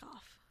thing.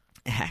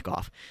 Heck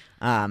off.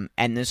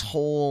 And this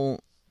whole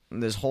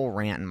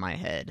rant in my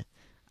head,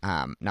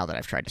 now that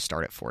I've tried to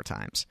start it 4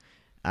 times,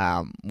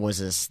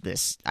 was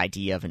this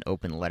idea of an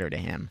open letter to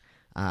him,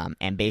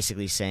 and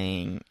basically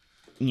saying,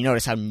 you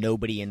notice how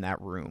nobody in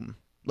that room,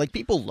 like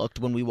people looked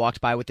when we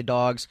walked by with the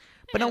dogs,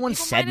 but no one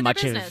said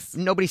much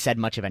nobody said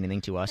much of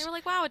anything to us. They were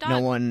like, "Wow, a dog."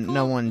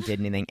 No one did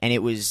anything. And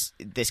it was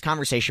this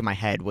conversation in my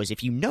head was,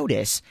 if you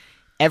notice,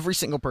 every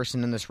single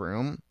person in this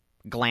room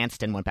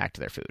glanced and went back to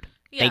their food.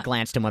 Yeah. They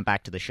glanced and went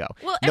back to the show.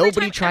 Well,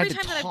 Nobody tried every to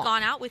time that I've talk.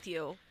 gone out with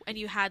you and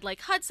you had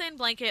like Hudson,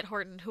 Blanket,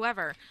 Horton,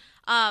 whoever.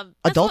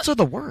 Adults are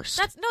the worst.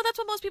 That's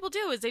what most people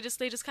do. Is they just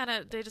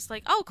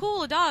like, "Oh,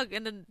 cool, a dog,"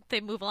 and then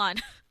they move on.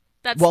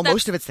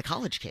 Most of it's the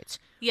college kids.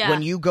 Yeah.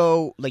 When you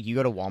go to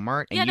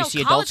Walmart and you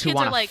see adults who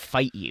want to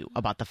fight you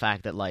about the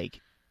fact that like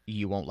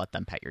you won't let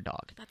them pet your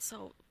dog. That's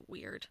so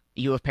weird.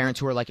 You have parents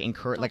who are like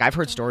like I've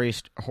heard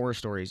horror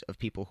stories of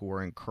people who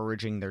are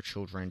encouraging their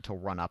children to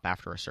run up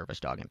after a service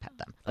dog and pet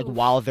them, like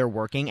while they're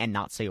working, and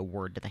not say a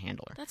word to the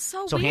handler. That's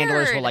so weird. So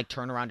handlers will like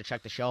turn around to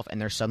check the shelf, and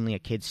there's suddenly a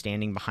kid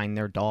standing behind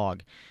their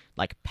dog,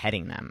 like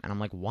petting them, and I'm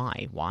like,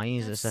 why? Why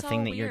is this a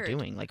thing that you're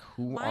doing? Like,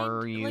 who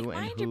are you? Like,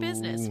 mind your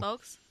business,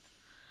 folks.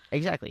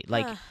 Exactly.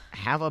 Like,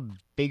 have a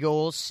big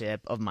old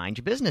sip of mind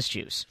your business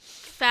juice.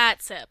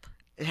 Fat sip.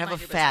 Have a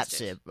fat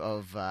sip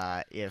of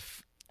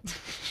if.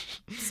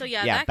 So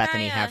yeah, yeah, that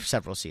Bethany guy, have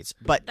several seats,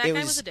 but that guy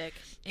was a dick.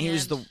 He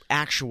was the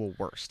actual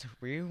worst.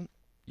 You're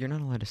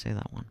not allowed to say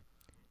that one.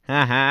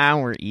 Haha,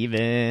 we're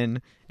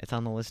even. It's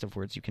on the list of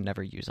words you can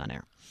never use on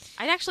air.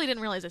 I actually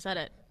didn't realize I said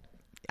it.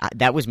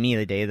 That was me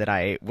the day that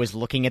I was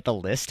looking at the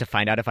list to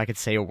find out if I could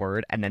say a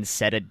word and then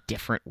said a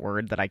different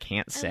word that I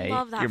can't say. I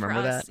love that you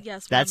remember for us. that?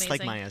 Yes, that's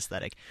amazing. like my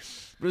aesthetic.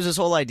 It was this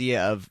whole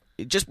idea of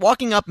just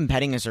walking up and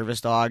petting a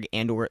service dog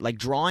and or like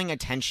drawing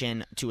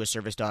attention to a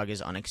service dog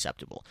is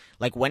unacceptable.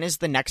 Like, when is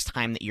the next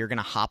time that you're going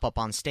to hop up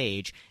on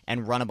stage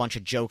and run a bunch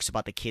of jokes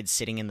about the kid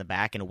sitting in the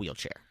back in a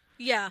wheelchair?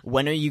 Yeah.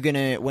 When are you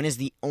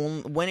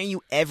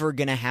ever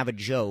gonna have a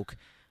joke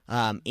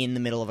in the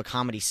middle of a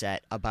comedy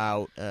set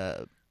about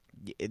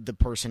the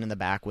person in the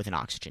back with an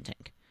oxygen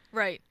tank?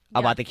 Right.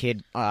 About the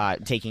kid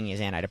taking his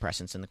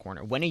antidepressants in the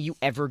corner. When are you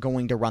ever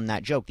going to run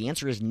that joke? The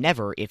answer is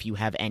never, if you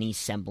have any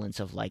semblance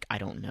of, like, I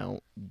don't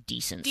know,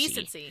 decency.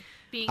 Decency.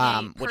 Being a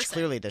person. Which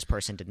clearly this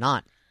person did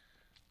not.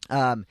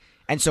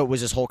 And so it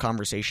was this whole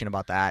conversation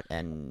about that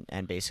and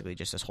basically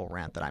just this whole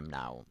rant that I'm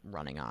now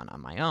running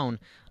on my own.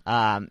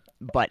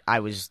 But I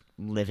was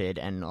livid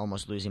and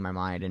almost losing my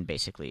mind, and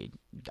basically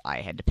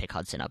I had to pick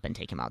Hudson up and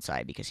take him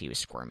outside because he was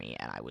squirmy,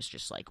 and I was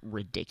just like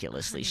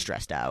ridiculously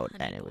stressed out,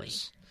 and it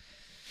was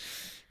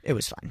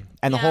fun.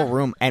 And the whole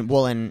room, and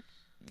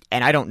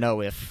I don't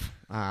know if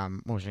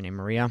what was her name,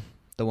 Maria,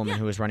 the woman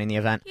who was running the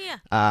event.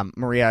 Yeah.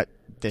 Maria,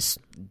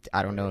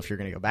 I don't know if you're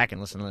going to go back and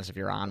listen to this if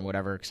you're on,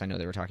 whatever, because I know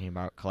they were talking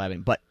about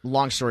collabing. But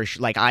long story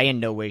like, I in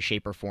no way,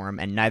 shape, or form,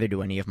 and neither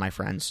do any of my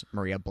friends,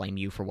 Maria, blame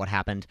you for what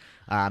happened.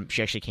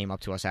 She actually came up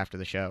to us after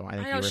the show. I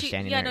think you were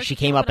standing there. No, she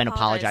came up and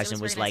apologized It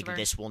and was very nice like, of her.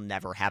 this will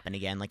never happen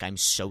again. Like, I'm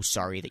so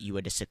sorry that you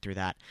had to sit through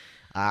that.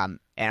 And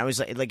I was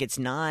like, it's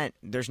not,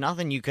 there's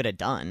nothing you could have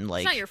done.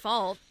 Like, it's not your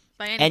fault.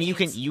 By any and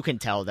means. you can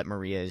tell that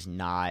Maria is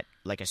not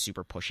like a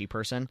super pushy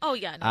person. Oh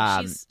yeah,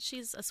 no,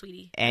 she's a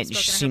sweetie. And I've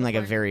spoken she to her seemed like a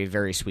before. very,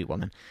 very sweet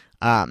woman.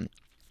 And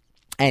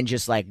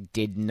just like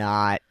did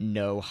not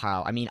know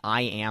how. I mean,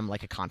 I am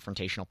like a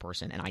confrontational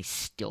person, and I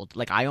still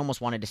like. I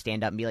almost wanted to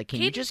stand up and be like,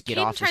 "Can you just get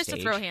off the tries stage?"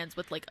 to throw hands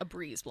with like a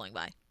breeze blowing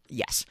by.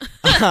 Yes,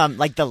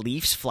 like the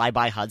Leafs fly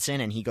by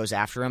Hudson, and he goes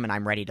after him, and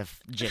I'm ready to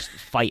just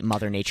fight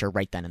Mother Nature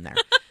right then and there.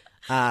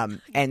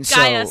 And so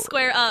Gaia,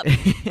 square up.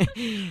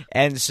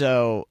 And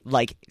so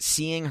like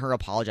seeing her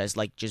apologize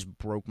like just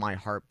broke my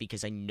heart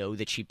because I know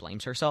that she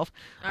blames herself.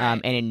 Right.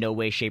 And in no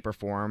way, shape, or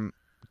form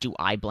do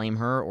I blame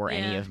her or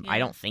any of I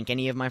don't think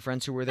any of my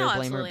friends who were there No,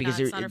 blame her absolutely because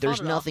not. It's not her there's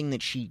fault at all. nothing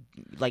that she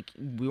like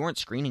we weren't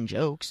screening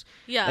jokes.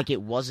 Yeah. Like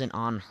it wasn't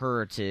on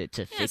her to Yeah,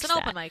 fix it's an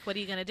that. open mic. What are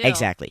you gonna do?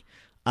 Exactly.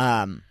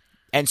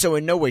 And so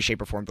in no way,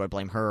 shape, or form do I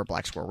blame her or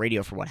Black Squirrel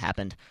Radio for what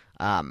happened.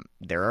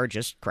 There are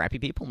just crappy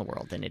people in the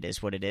world, and it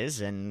is what it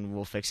is, and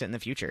we'll fix it in the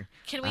future.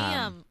 Can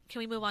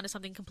we move on to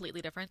something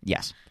completely different?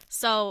 Yes.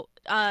 So,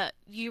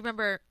 you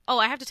remember? Oh,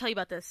 I have to tell you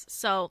about this.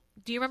 So,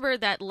 do you remember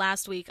that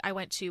last week I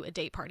went to a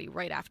date party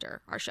right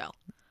after our show?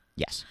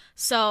 Yes.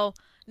 So,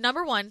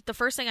 number one, the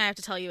first thing I have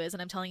to tell you is,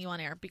 and I'm telling you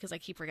on air because I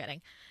keep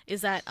forgetting,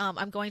 is that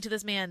I'm going to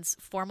this man's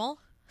formal.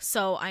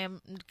 So I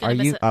am gonna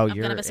miss. I'm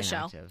gonna miss a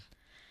show.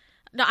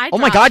 No, Oh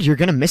my God, you're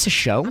gonna miss a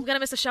show? I'm gonna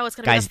miss a show. It's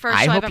gonna Guys, be the first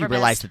I show hope I've you ever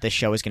realize missed. that this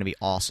show is gonna be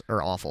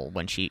awful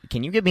when she.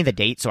 Can you give me the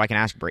date so I can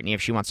ask Brittany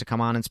if she wants to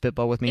come on and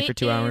spitball with me for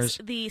 2 hours?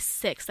 It is the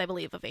 6th, I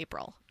believe, of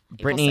April.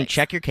 Brittany, April 6th.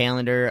 check your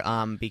calendar,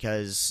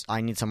 because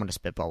I need someone to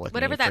spitball with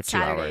Whatever me that for 2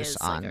 Saturday hours is,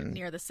 on like,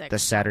 near the 6th. the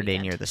Saturday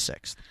weekend. near the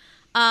 6th.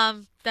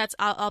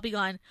 I'll be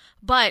gone.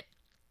 But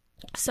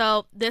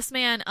so this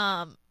man,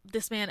 I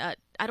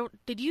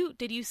don't. Did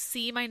you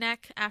see my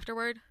neck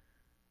afterward?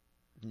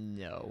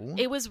 No.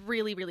 It was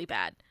really, really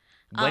bad.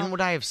 When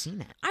would I have seen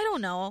it? I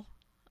don't know.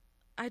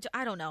 I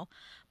don't know.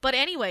 But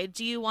anyway,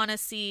 do you want to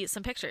see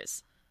some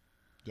pictures?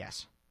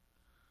 Yes.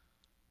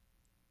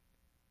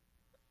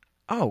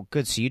 Oh,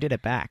 good. So you did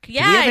it back.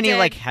 Yeah, Do we have I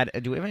any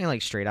did. do we have any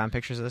straight on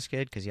pictures of this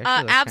kid? Because he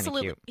actually looks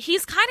Absolutely. kind of cute.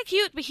 He's kind of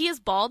cute, but he is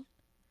bald.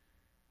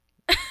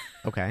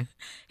 Okay.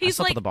 He's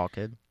I slept like with a bald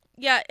kid.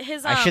 Yeah,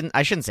 his.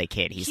 I shouldn't say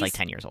kid. He's like he's-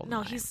 10 years old. No,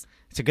 than I am. he's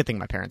It's a good thing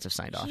my parents have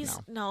signed off he's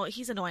now. no,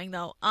 he's annoying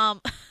though.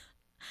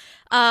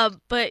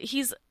 But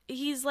he's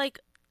like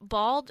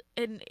bald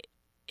and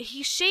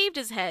he shaved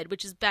his head,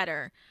 which is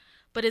better,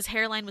 but his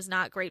hairline was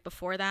not great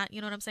before that. You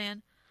know what I'm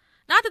saying?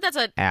 Not that that's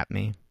a. At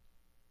me.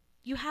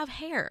 You have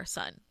hair,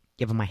 son.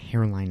 Yeah, but my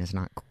hairline is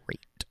not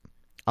great.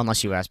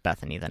 Unless you ask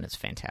Bethany, then it's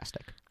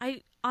fantastic.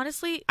 I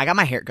honestly. I got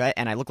my hair cut,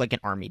 and I look like an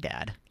army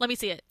dad. Let me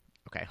see it.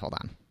 Okay, hold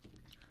on.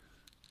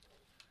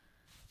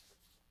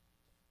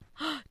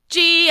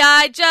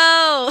 G.I.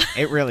 Joe.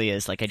 It really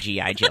is like a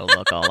G.I. Joe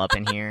look all up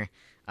in here.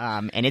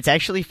 And it's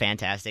actually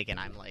fantastic, and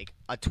I'm like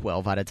a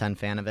 12 out of 10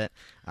 fan of it.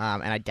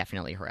 And I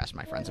definitely harassed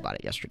my friends about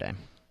it yesterday.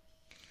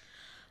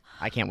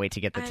 I can't wait to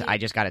get the... I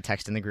just got a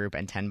text in the group,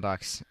 and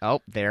 $10.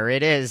 Oh, there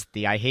it is.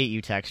 The I hate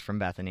you text from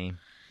Bethany.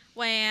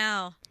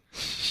 Wow.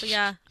 So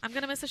yeah, I'm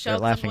gonna miss a show. They're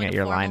 'cause I'm laughing going at to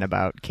your formal. line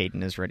about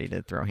Caden is ready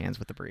to throw hands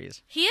with the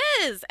breeze. He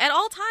is at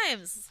all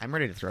times. I'm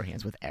ready to throw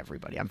hands with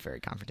everybody. I'm very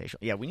confrontational.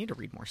 Yeah, we need to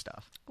read more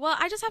stuff. Well,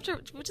 we just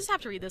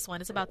have to read this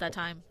one. It's about that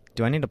time.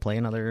 Do I need to play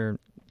another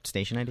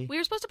station ID? We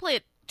were supposed to play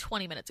it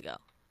 20 minutes ago,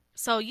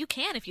 so you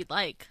can if you'd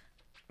like.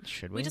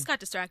 Should we? We just got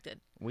distracted.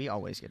 We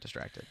always get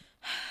distracted.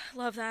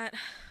 Love that.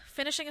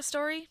 finishing a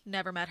story,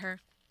 never met her.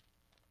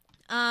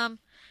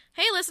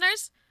 Hey,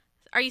 listeners,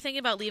 are you thinking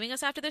about leaving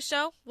us after this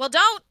show? Well,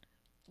 don't.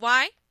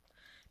 Why?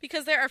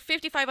 Because there are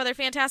 55 other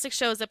fantastic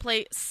shows that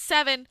play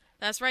 7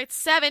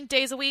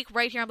 days a week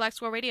right here on Black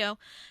Squirrel Radio.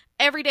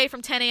 Every day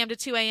from 10 a.m. to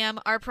 2 a.m.,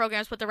 our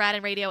programs put the rad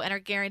in radio and are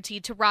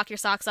guaranteed to rock your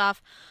socks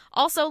off.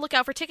 Also, look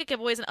out for ticket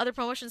giveaways and other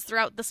promotions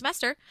throughout the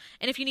semester.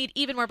 And if you need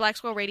even more Black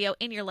Squirrel Radio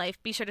in your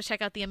life, be sure to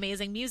check out the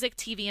amazing music,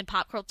 TV, and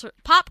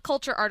pop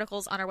culture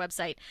articles on our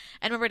website.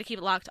 And remember to keep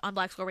it locked on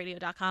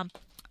blacksquirrelradio.com.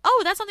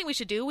 Oh, that's something we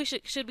should do.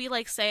 Should we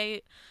like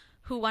say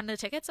who won the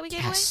tickets that we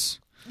gave away?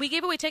 We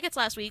gave away tickets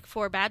last week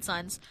for Bad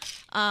Sons.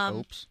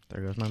 Oops, there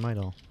goes my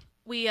Midol.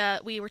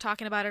 We were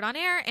talking about it on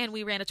air, and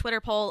we ran a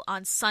Twitter poll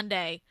on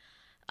Sunday.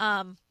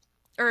 Or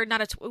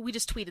not we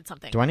just tweeted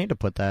something. Do I need to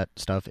put that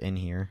stuff in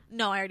here?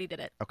 No, I already did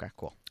it. Okay,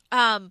 cool.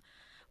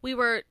 We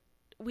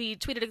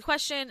tweeted a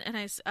question, and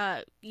it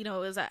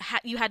was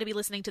you had to be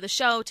listening to the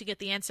show to get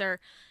the answer,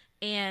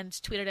 and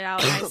tweeted it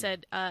out. And I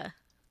said,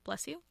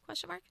 "Bless you?" ?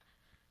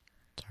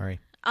 Sorry.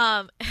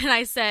 And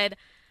I said,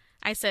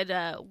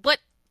 what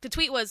the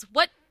tweet was,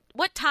 what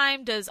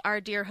time does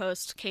our dear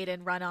host Caden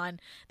run on?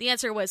 The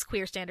answer was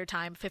Queer Standard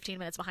Time, 15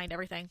 minutes behind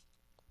everything.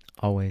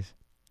 Always.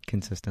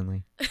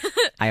 Consistently.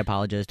 I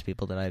apologize to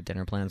people that I have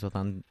dinner plans with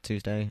on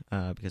Tuesday,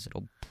 because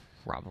it'll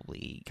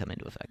probably come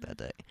into effect that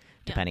day,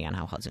 depending on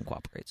how Hudson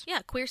cooperates.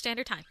 Yeah, Queer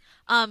Standard Time.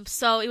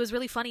 So it was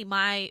really funny.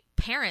 My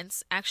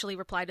parents actually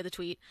replied to the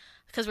tweet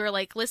because we were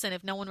like, listen,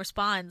 if no one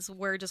responds,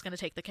 we're just going to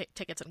take the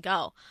tickets and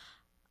go.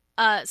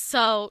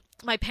 So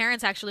my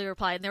parents actually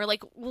replied, and they were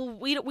like, well,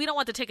 we don't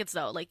want the tickets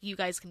though. Like, you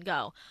guys can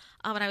go.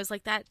 And I was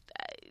like, that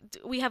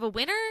we have a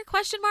winner ?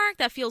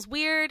 That feels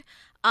weird.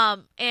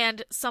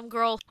 And some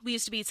girl, we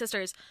used to be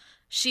sisters,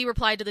 she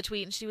replied to the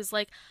tweet, and she was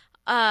like,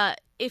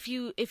 if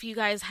you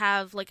guys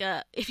have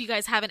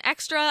an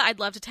extra, I'd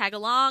love to tag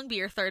along, be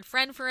your third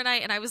friend for a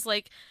night. And I was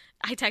like,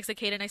 I texted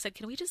Kate and I said,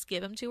 can we just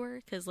give him to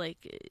her? Cause I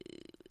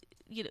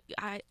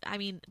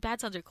mean,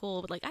 Bad Sons are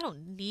cool, but I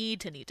don't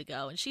need to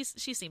go. And she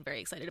seemed very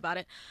excited about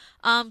it.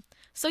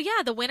 So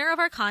yeah, the winner of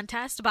our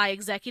contest by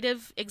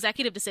executive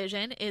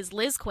decision is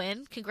Liz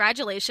Quinn.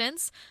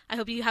 Congratulations. I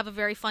hope you have a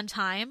very fun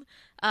time,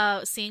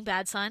 seeing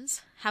Bad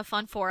Sons. Have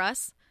fun for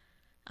us.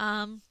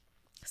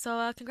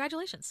 So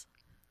congratulations.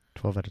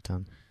 12 out of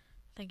 10.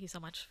 Thank you so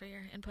much for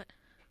your input.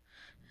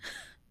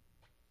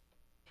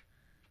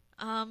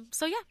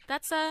 So yeah,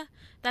 that's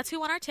who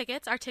won our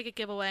tickets, our ticket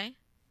giveaway.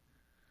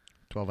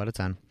 12 out of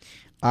 10.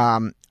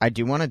 I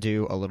do want to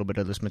do a little bit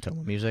of this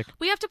Matoma music.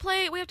 We have to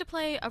play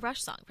a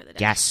Rush song for the day.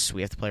 Yes,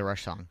 we have to play a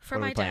Rush song. For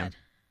my dad.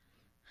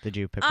 Did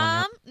you pick one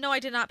yet? No, I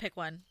did not pick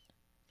one.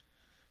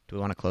 Do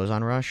we want to close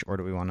on Rush, or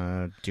do we want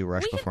to do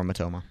Rush before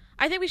Matoma?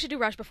 I think we should do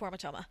Rush before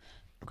Matoma.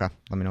 Okay,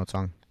 let me know what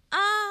song.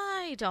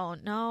 I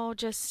don't know,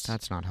 just...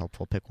 That's not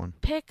helpful. Pick one.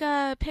 Pick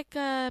a... my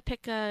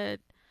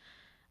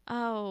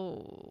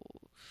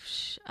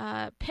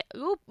dad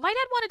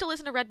wanted to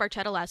listen to Red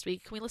Barchetta last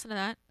week. Can we listen to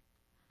that?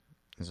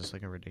 Is this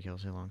like a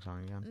ridiculously long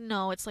song again?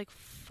 No, it's like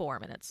 4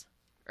 minutes.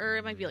 Or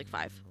it might be like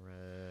 5.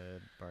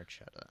 Red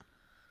Barchetta.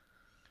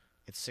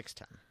 It's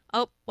 6:10.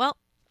 Oh, well.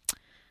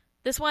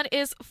 This one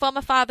is from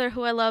a father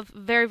who I love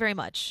very, very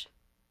much.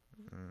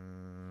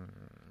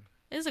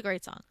 It is a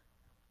great song.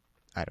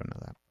 I don't know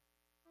that.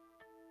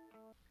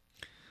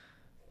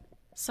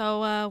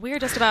 So we're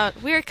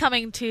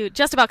coming to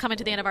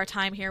the end of our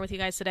time here with you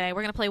guys today.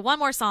 We're gonna play one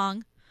more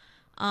song,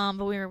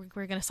 but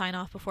we're gonna sign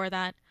off before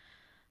that,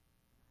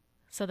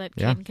 so that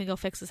Caden can go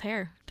fix his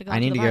hair to go. I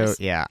need to go.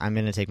 Yeah, I'm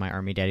gonna take my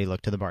Army Daddy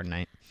look to the bar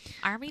tonight.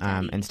 Army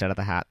Daddy instead of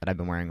the hat that I've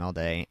been wearing all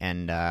day,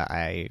 and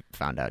I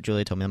found out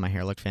Julia told me that my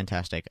hair looked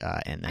fantastic,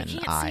 and then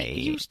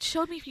you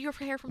showed me your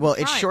hair from the front.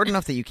 It's short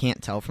enough that you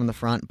can't tell from the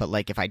front, but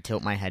like if I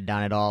tilt my head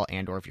down at all,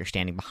 and or if you're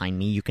standing behind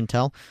me, you can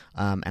tell.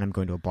 And I'm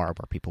going to a bar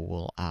where people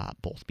will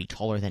both be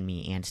taller than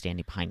me and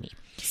standing behind me.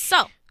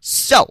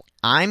 So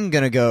I'm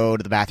going to go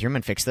to the bathroom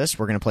and fix this.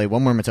 We're going to play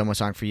one more Matoma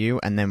song for you,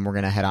 and then we're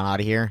going to head on out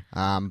of here.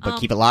 But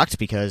keep it locked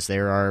because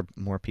there are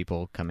more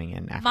people coming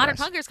in after Modern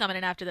us. Punker's coming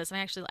in after this,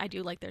 and I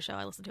do like their show.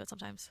 I listen to it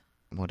sometimes.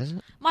 What is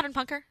it? Modern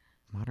Punker.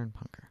 Modern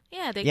Punker.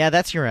 Yeah,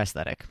 that's your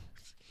aesthetic.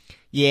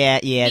 Yeah,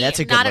 that's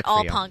a good not look at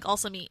all for you. punk.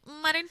 Also me,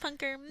 Modern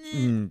Punker.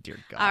 Dear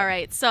God. All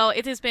right, so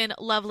it has been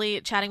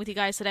lovely chatting with you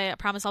guys today. I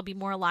promise I'll be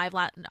more alive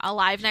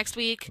next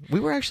week. We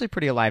were actually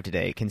pretty alive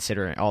today,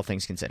 considering all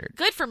things considered.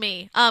 Good for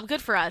me.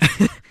 Good for us.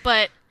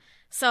 But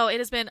so it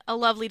has been a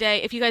lovely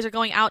day. If you guys are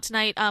going out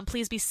tonight,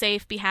 please be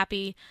safe, be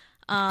happy.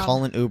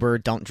 Call an Uber.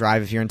 Don't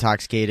drive if you're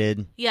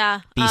intoxicated.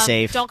 Yeah. Be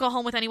safe. Don't go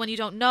home with anyone you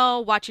don't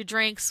know. Watch your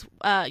drinks.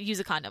 Use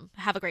a condom.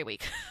 Have a great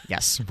week.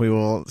 Yes, we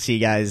will see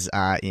you guys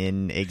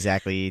in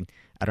exactly.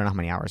 I don't know how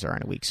many hours are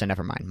in a week, so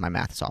never mind. My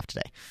math is off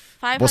today.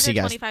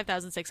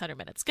 525,600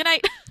 minutes. Good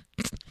night.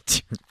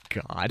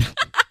 Dear God.